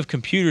bunch of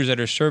computers that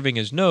are serving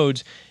as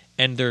nodes,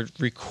 and they're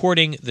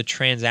recording the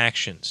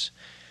transactions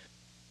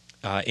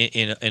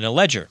in a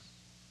ledger.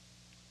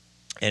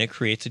 And it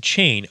creates a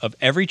chain of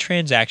every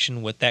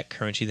transaction with that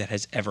currency that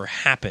has ever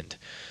happened.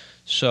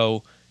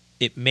 So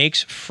it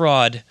makes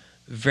fraud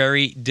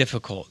very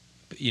difficult.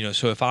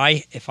 So if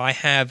I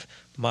have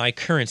my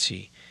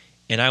currency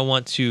and I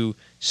want to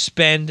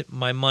spend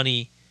my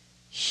money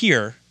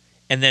here,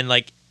 and then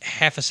like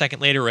half a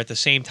second later or at the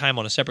same time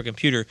on a separate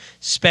computer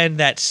spend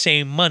that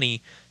same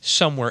money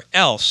somewhere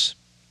else,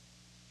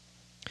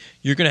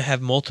 you're going to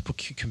have multiple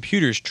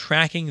computers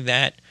tracking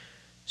that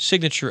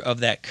signature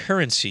of that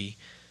currency,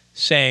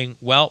 saying,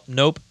 well,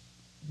 nope,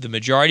 the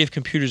majority of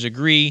computers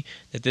agree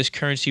that this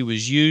currency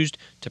was used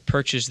to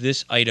purchase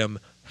this item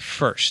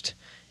first.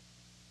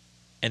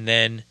 And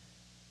then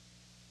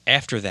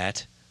after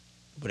that,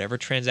 whatever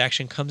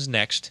transaction comes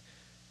next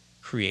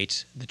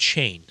creates the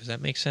chain. Does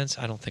that make sense?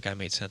 I don't think I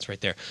made sense right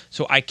there.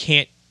 So I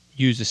can't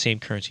use the same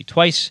currency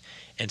twice,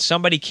 and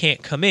somebody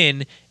can't come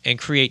in and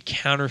create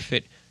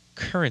counterfeit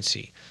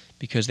currency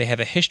because they have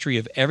a history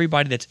of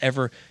everybody that's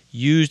ever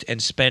used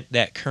and spent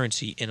that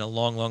currency in a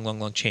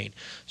long chain.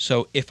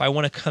 So if I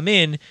want to come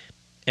in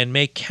and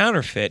make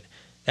counterfeit,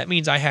 that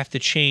means I have to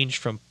change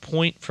from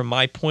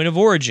my point of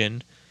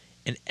origin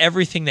and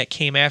everything that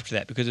came after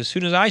that, because as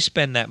soon as I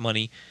spend that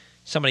money,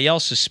 somebody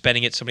else is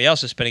spending it, somebody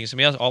else is spending it,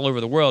 somebody else all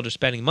over the world is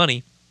spending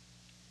money,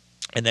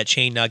 and that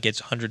chain now gets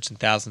hundreds and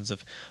thousands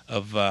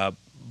of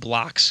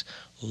blocks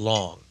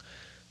long.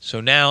 So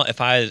now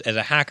if I, as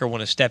a hacker,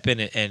 want to step in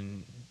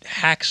and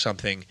hack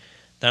something,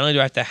 not only do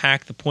I have to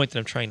hack the point that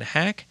I'm trying to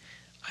hack,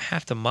 I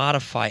have to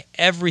modify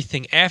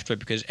everything after it,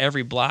 because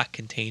every block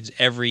contains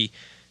every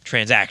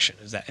transaction,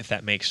 if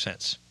that makes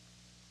sense.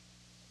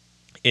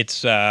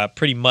 It's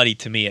pretty muddy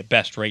to me at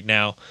best right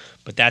now,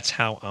 but that's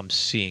how I'm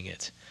seeing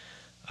it.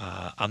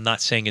 I'm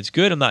not saying it's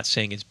good. I'm not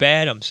saying it's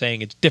bad. I'm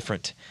saying it's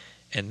different.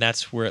 And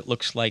that's where it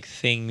looks like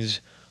things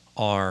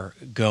are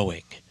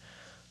going.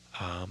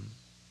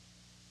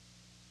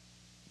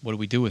 What do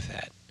we do with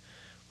that?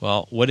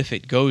 Well, what if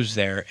it goes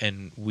there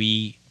and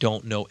we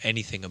don't know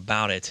anything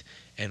about it,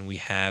 and we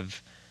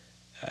have,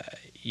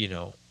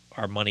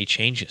 our money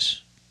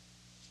changes?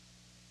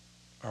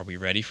 Are we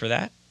ready for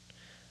that?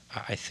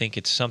 I think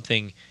it's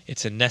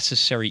a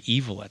necessary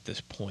evil at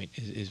this point,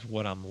 is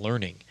what I'm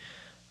learning.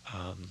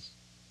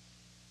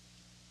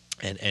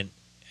 And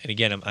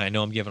again, I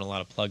know I'm giving a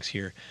lot of plugs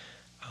here,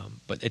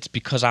 but it's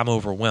because I'm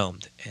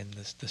overwhelmed. And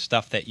the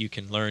stuff that you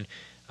can learn,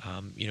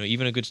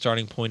 even a good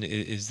starting point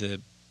is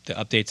the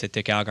updates that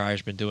Dick Allgaier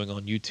has been doing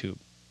on YouTube.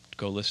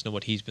 Go listen to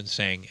what he's been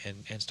saying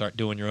and start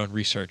doing your own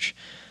research.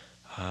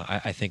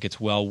 I think it's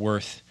well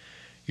worth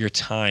your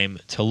time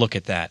to look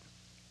at that,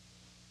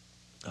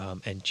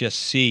 and just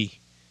see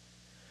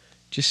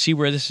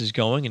where this is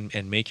going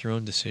and make your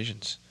own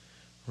decisions,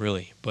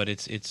 really. But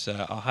it's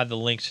I'll have the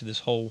links to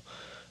this whole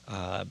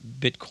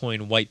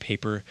Bitcoin white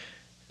paper,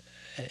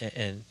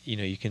 and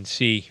you can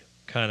see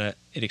kind of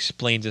it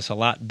explains this a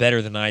lot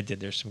better than I did.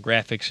 There's some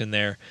graphics in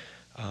there,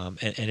 and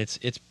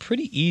it's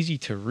pretty easy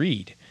to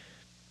read,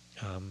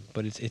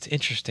 but it's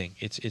interesting.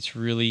 It's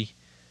really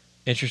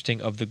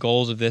interesting of the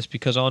goals of this,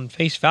 because on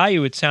face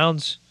value it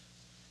sounds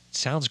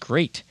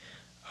great.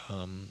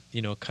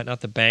 Cutting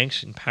out the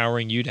banks,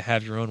 empowering you to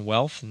have your own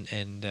wealth,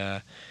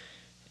 and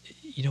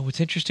what's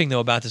interesting though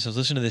about this, I was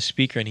listening to this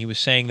speaker and he was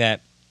saying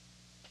that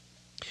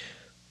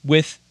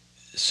with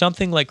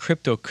something like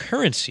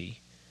cryptocurrency,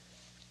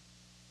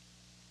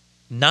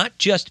 not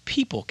just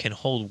people can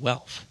hold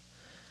wealth.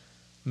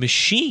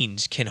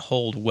 Machines can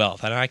hold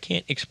wealth. And I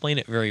can't explain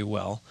it very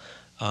well,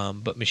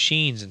 but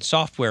machines and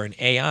software and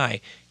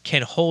AI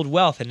can hold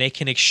wealth, and they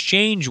can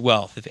exchange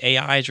wealth if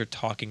AIs are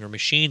talking or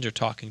machines are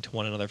talking to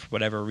one another for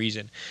whatever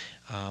reason,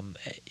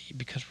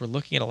 because we're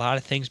looking at a lot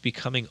of things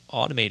becoming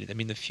automated. I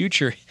mean, the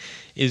future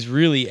is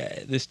really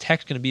this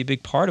tech's going to be a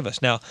big part of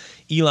us. Now,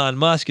 Elon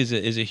Musk is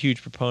a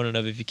huge proponent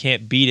of, if you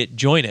can't beat it,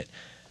 join it.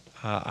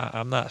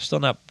 I'm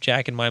still not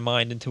jacking my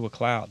mind into a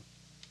cloud,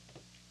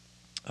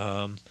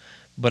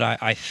 but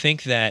I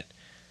think that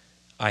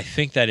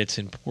it's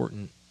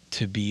important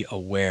to be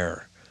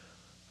aware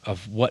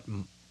of what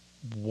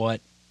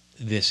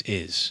this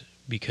is,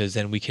 because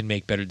then we can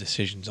make better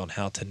decisions on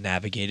how to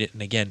navigate it,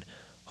 and again,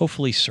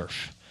 hopefully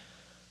surf.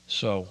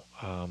 So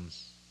I'm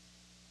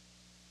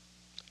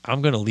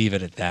going to leave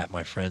it at that,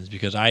 my friends,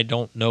 because I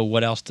don't know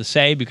what else to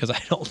say, because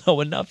I don't know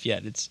enough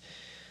yet.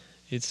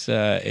 It's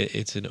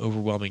an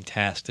overwhelming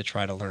task to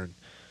try to learn,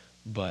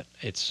 but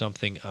it's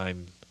something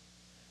I'm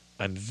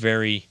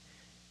very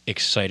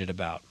excited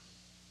about.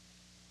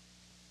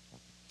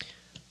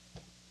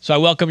 So I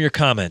welcome your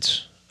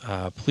comments.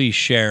 Please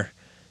share,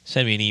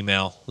 send me an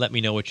email, let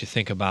me know what you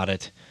think about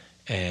it,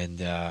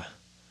 and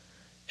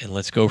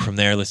let's go from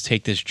there. Let's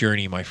take this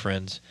journey, my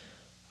friends.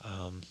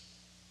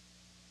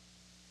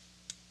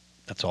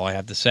 That's all I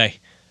have to say.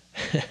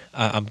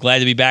 I'm glad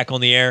to be back on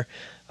the air.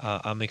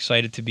 I'm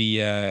excited to be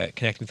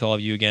connecting with all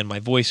of you again. My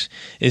voice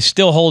is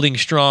still holding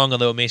strong,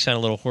 although it may sound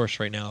a little hoarse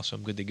right now, so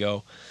I'm good to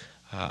go.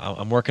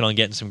 I'm working on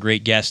getting some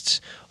great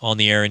guests on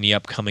the air in the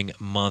upcoming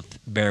month.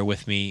 Bear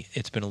with me.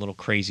 It's been a little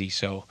crazy,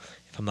 so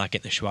if I'm not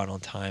getting the show out on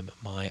time,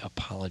 my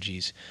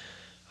apologies.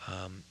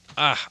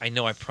 I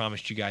know I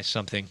promised you guys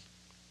something,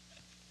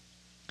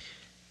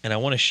 and I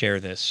want to share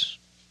this.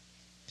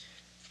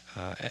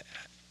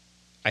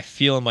 I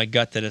feel in my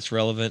gut that it's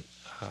relevant.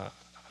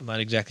 I'm not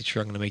exactly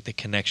sure I'm going to make the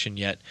connection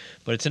yet,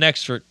 but it's an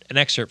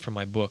excerpt from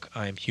my book,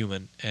 I Am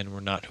Human, and We're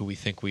Not Who We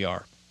Think We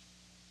Are.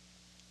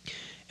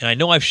 And I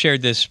know I've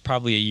shared this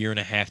probably a year and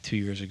a half, 2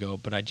 years ago,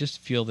 but I just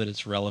feel that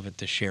it's relevant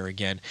to share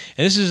again.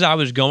 And this is, I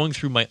was going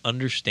through my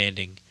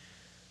understanding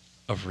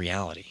of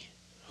reality.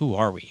 Who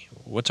are we?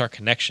 What's our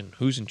connection?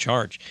 Who's in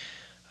charge?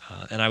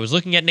 And I was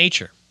looking at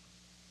nature.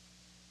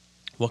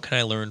 What can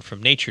I learn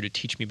from nature to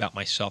teach me about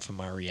myself and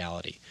my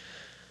reality?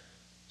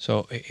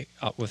 So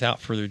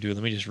without further ado,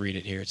 let me just read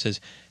it here. It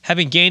says,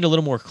 having gained a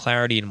little more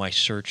clarity in my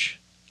search,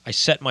 I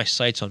set my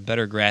sights on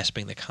better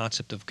grasping the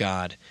concept of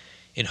God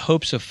in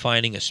hopes of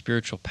finding a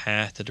spiritual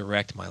path to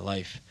direct my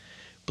life.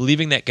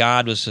 Believing that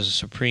God was a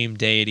supreme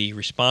deity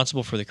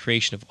responsible for the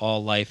creation of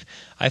all life,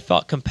 I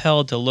felt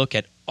compelled to look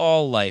at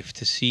all life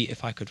to see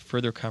if I could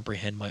further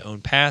comprehend my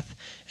own path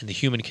and the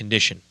human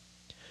condition.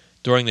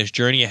 During this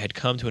journey, I had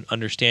come to an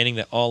understanding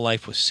that all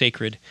life was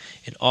sacred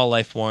and all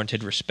life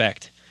warranted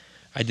respect.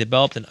 I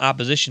developed an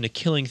opposition to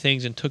killing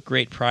things and took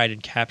great pride in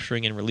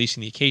capturing and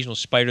releasing the occasional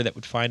spider that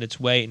would find its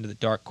way into the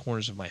dark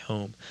corners of my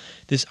home.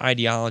 This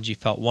ideology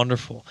felt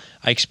wonderful.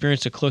 I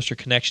experienced a closer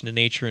connection to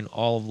nature and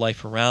all of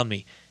life around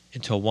me,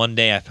 until one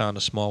day I found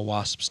a small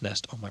wasp's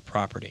nest on my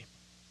property.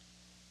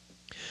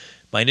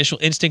 My initial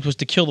instinct was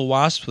to kill the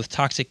wasps with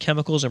toxic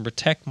chemicals and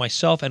protect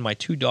myself and my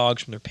 2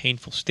 dogs from their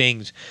painful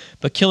stings,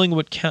 but killing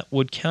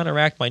would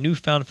counteract my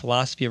newfound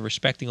philosophy of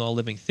respecting all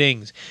living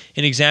things.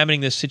 In examining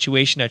this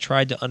situation, I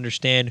tried to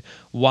understand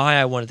why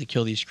I wanted to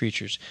kill these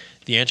creatures.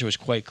 The answer was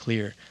quite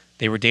clear.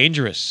 They were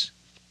dangerous.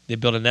 They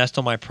built a nest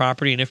on my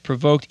property, and if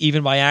provoked,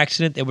 even by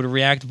accident, they would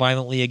react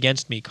violently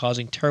against me,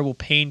 causing terrible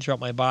pain throughout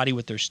my body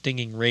with their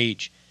stinging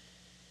rage.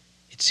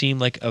 It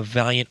seemed like a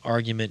valiant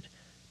argument,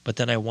 but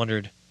then I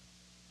wondered,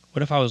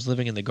 what if I was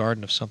living in the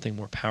garden of something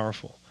more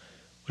powerful?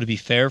 Would it be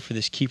fair for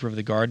this keeper of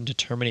the garden to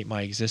terminate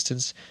my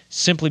existence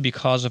simply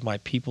because of my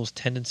people's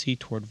tendency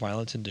toward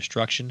violence and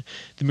destruction?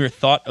 The mere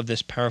thought of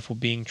this powerful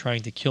being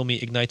trying to kill me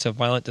ignites a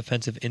violent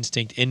defensive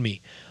instinct in me.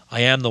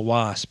 I am the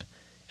wasp,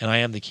 and I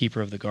am the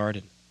keeper of the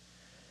garden.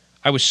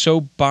 I was so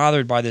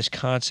bothered by this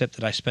concept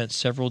that I spent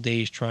several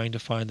days trying to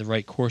find the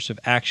right course of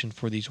action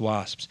for these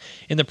wasps.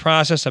 In the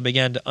process, I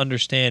began to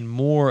understand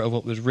more of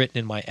what was written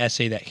in my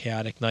essay That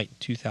Chaotic Night in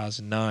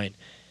 2009.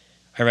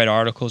 I read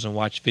articles and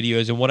watched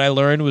videos, and what I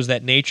learned was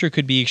that nature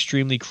could be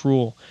extremely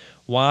cruel.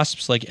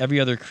 Wasps, like every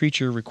other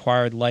creature,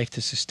 required life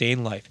to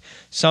sustain life.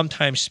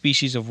 Sometimes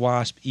species of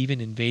wasp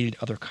even invaded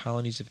other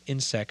colonies of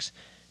insects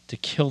to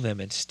kill them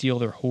and steal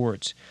their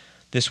hoards.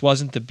 This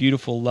wasn't the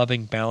beautiful,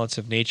 loving balance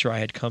of nature I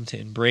had come to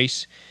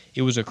embrace.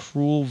 It was a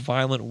cruel,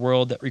 violent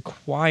world that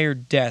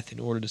required death in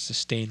order to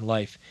sustain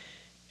life.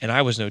 And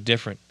I was no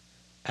different.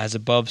 As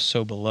above,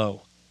 so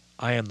below.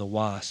 I am the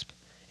wasp,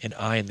 and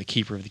I am the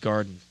keeper of the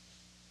garden.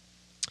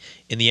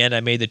 In the end, I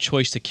made the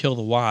choice to kill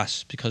the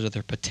wasps because of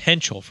their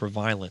potential for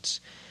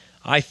violence.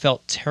 I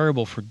felt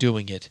terrible for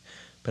doing it,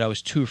 but I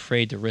was too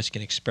afraid to risk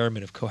an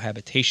experiment of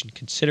cohabitation,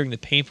 considering the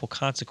painful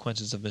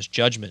consequences of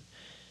misjudgment.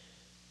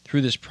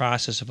 Through this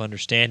process of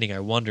understanding, I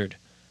wondered,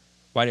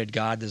 why did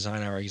God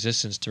design our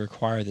existence to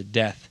require the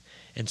death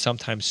and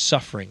sometimes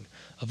suffering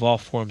of all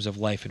forms of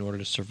life in order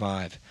to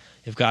survive?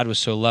 If God was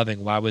so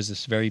loving, why was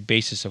this very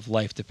basis of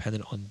life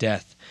dependent on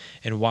death?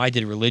 And why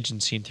did religion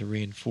seem to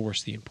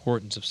reinforce the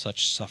importance of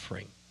such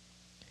suffering?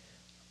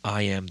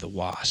 I am the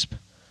wasp.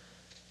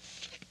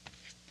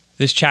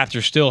 This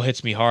chapter still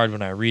hits me hard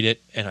when I read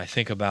it and I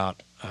think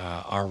about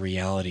our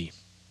reality.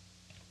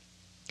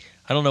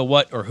 I don't know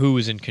what or who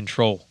is in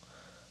control.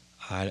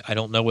 I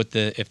don't know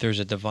if there's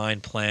a divine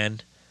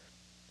plan.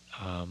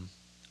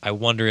 I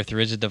wonder if there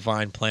is a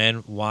divine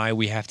plan, why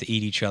we have to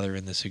eat each other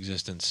in this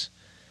existence.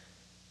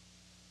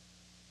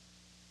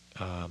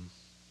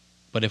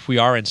 But if we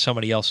are in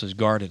somebody else's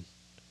garden,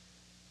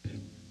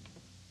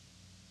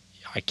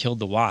 I killed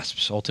the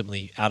wasps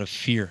ultimately out of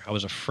fear. I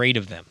was afraid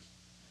of them.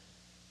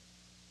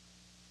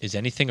 Is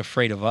anything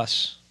afraid of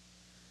us?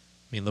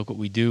 I mean, look what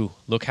we do.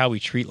 Look how we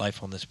treat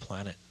life on this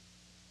planet.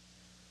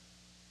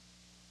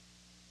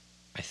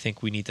 I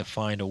think we need to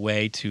find a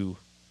way to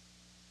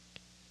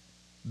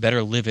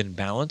better live in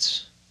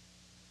balance,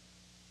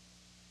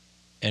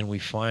 and we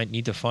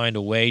need to find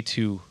a way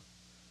to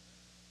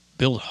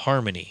build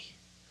harmony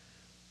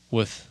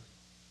with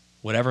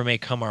whatever may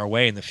come our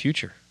way in the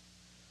future.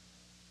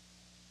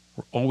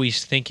 We're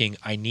always thinking,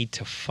 I need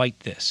to fight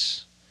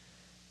this.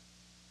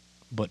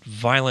 But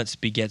violence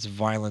begets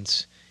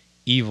violence,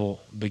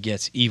 evil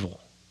begets evil,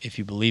 if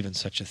you believe in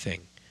such a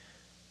thing.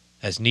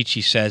 As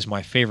Nietzsche says,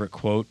 my favorite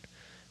quote,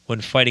 when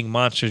fighting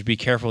monsters, be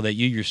careful that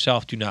you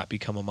yourself do not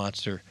become a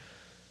monster.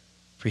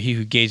 For he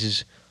who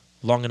gazes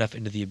long enough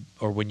into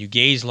when you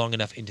gaze long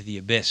enough into the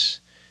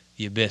abyss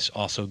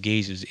also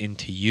gazes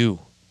into you.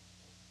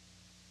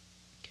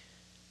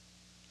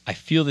 I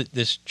feel that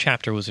this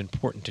chapter was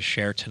important to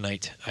share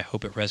tonight. I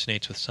hope it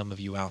resonates with some of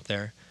you out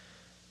there.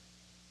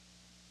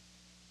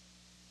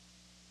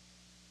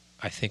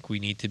 I think we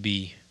need to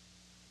be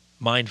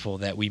mindful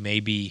that we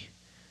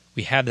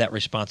have that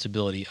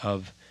responsibility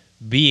of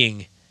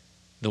being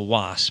the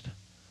wasp,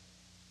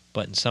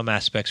 but in some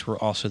aspects we're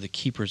also the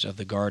keepers of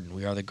the garden.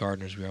 We are the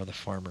gardeners, we are the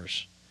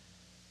farmers.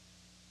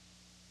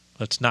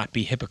 Let's not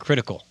be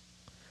hypocritical.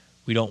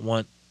 We don't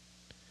want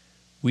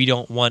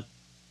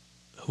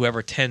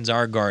whoever tends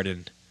our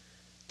garden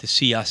to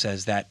see us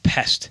as that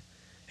pest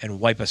and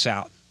wipe us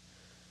out.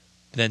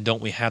 Then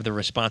don't we have the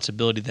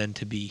responsibility then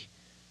to be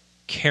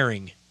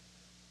caring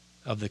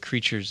of the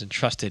creatures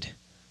entrusted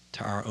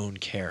to our own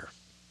care?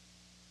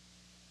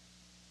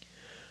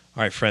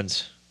 All right,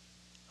 friends,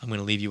 I'm going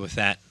to leave you with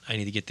that. I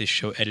need to get this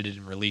show edited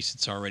and released.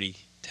 It's already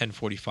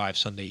 10:45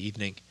 Sunday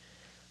evening.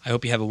 I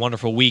hope you have a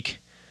wonderful week.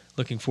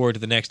 Looking forward to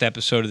the next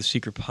episode of The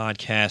Secret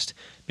Podcast.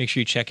 Make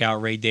sure you check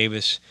out Ray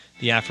Davis,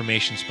 The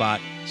Affirmation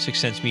Spot,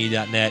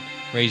 SixthSenseMedia.net,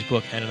 Ray's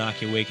book,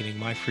 Anunnaki Awakening,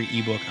 my free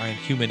ebook, I Am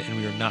Human and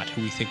We Are Not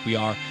Who We Think We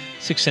Are,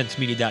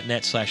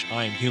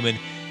 SixthSenseMedia.net/I Am Human.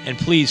 And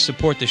please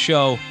support the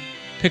show.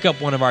 Pick up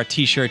one of our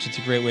t-shirts. It's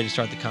a great way to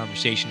start the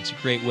conversation. It's a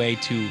great way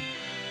to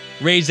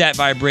raise that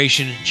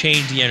vibration,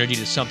 change the energy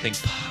to something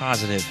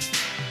positive.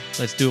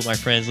 Let's do it, my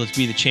friends. Let's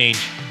be the change.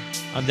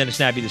 I'm Dennis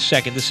Nabby II.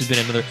 This has been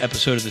another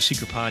episode of The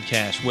Secret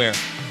Podcast, where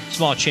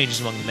small changes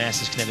among the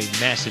masses can have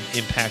a massive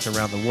impact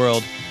around the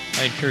world.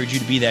 I encourage you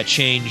to be that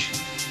change.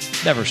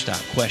 Never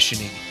stop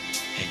questioning,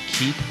 and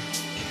keep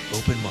an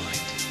open mind.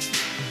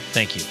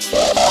 Thank you.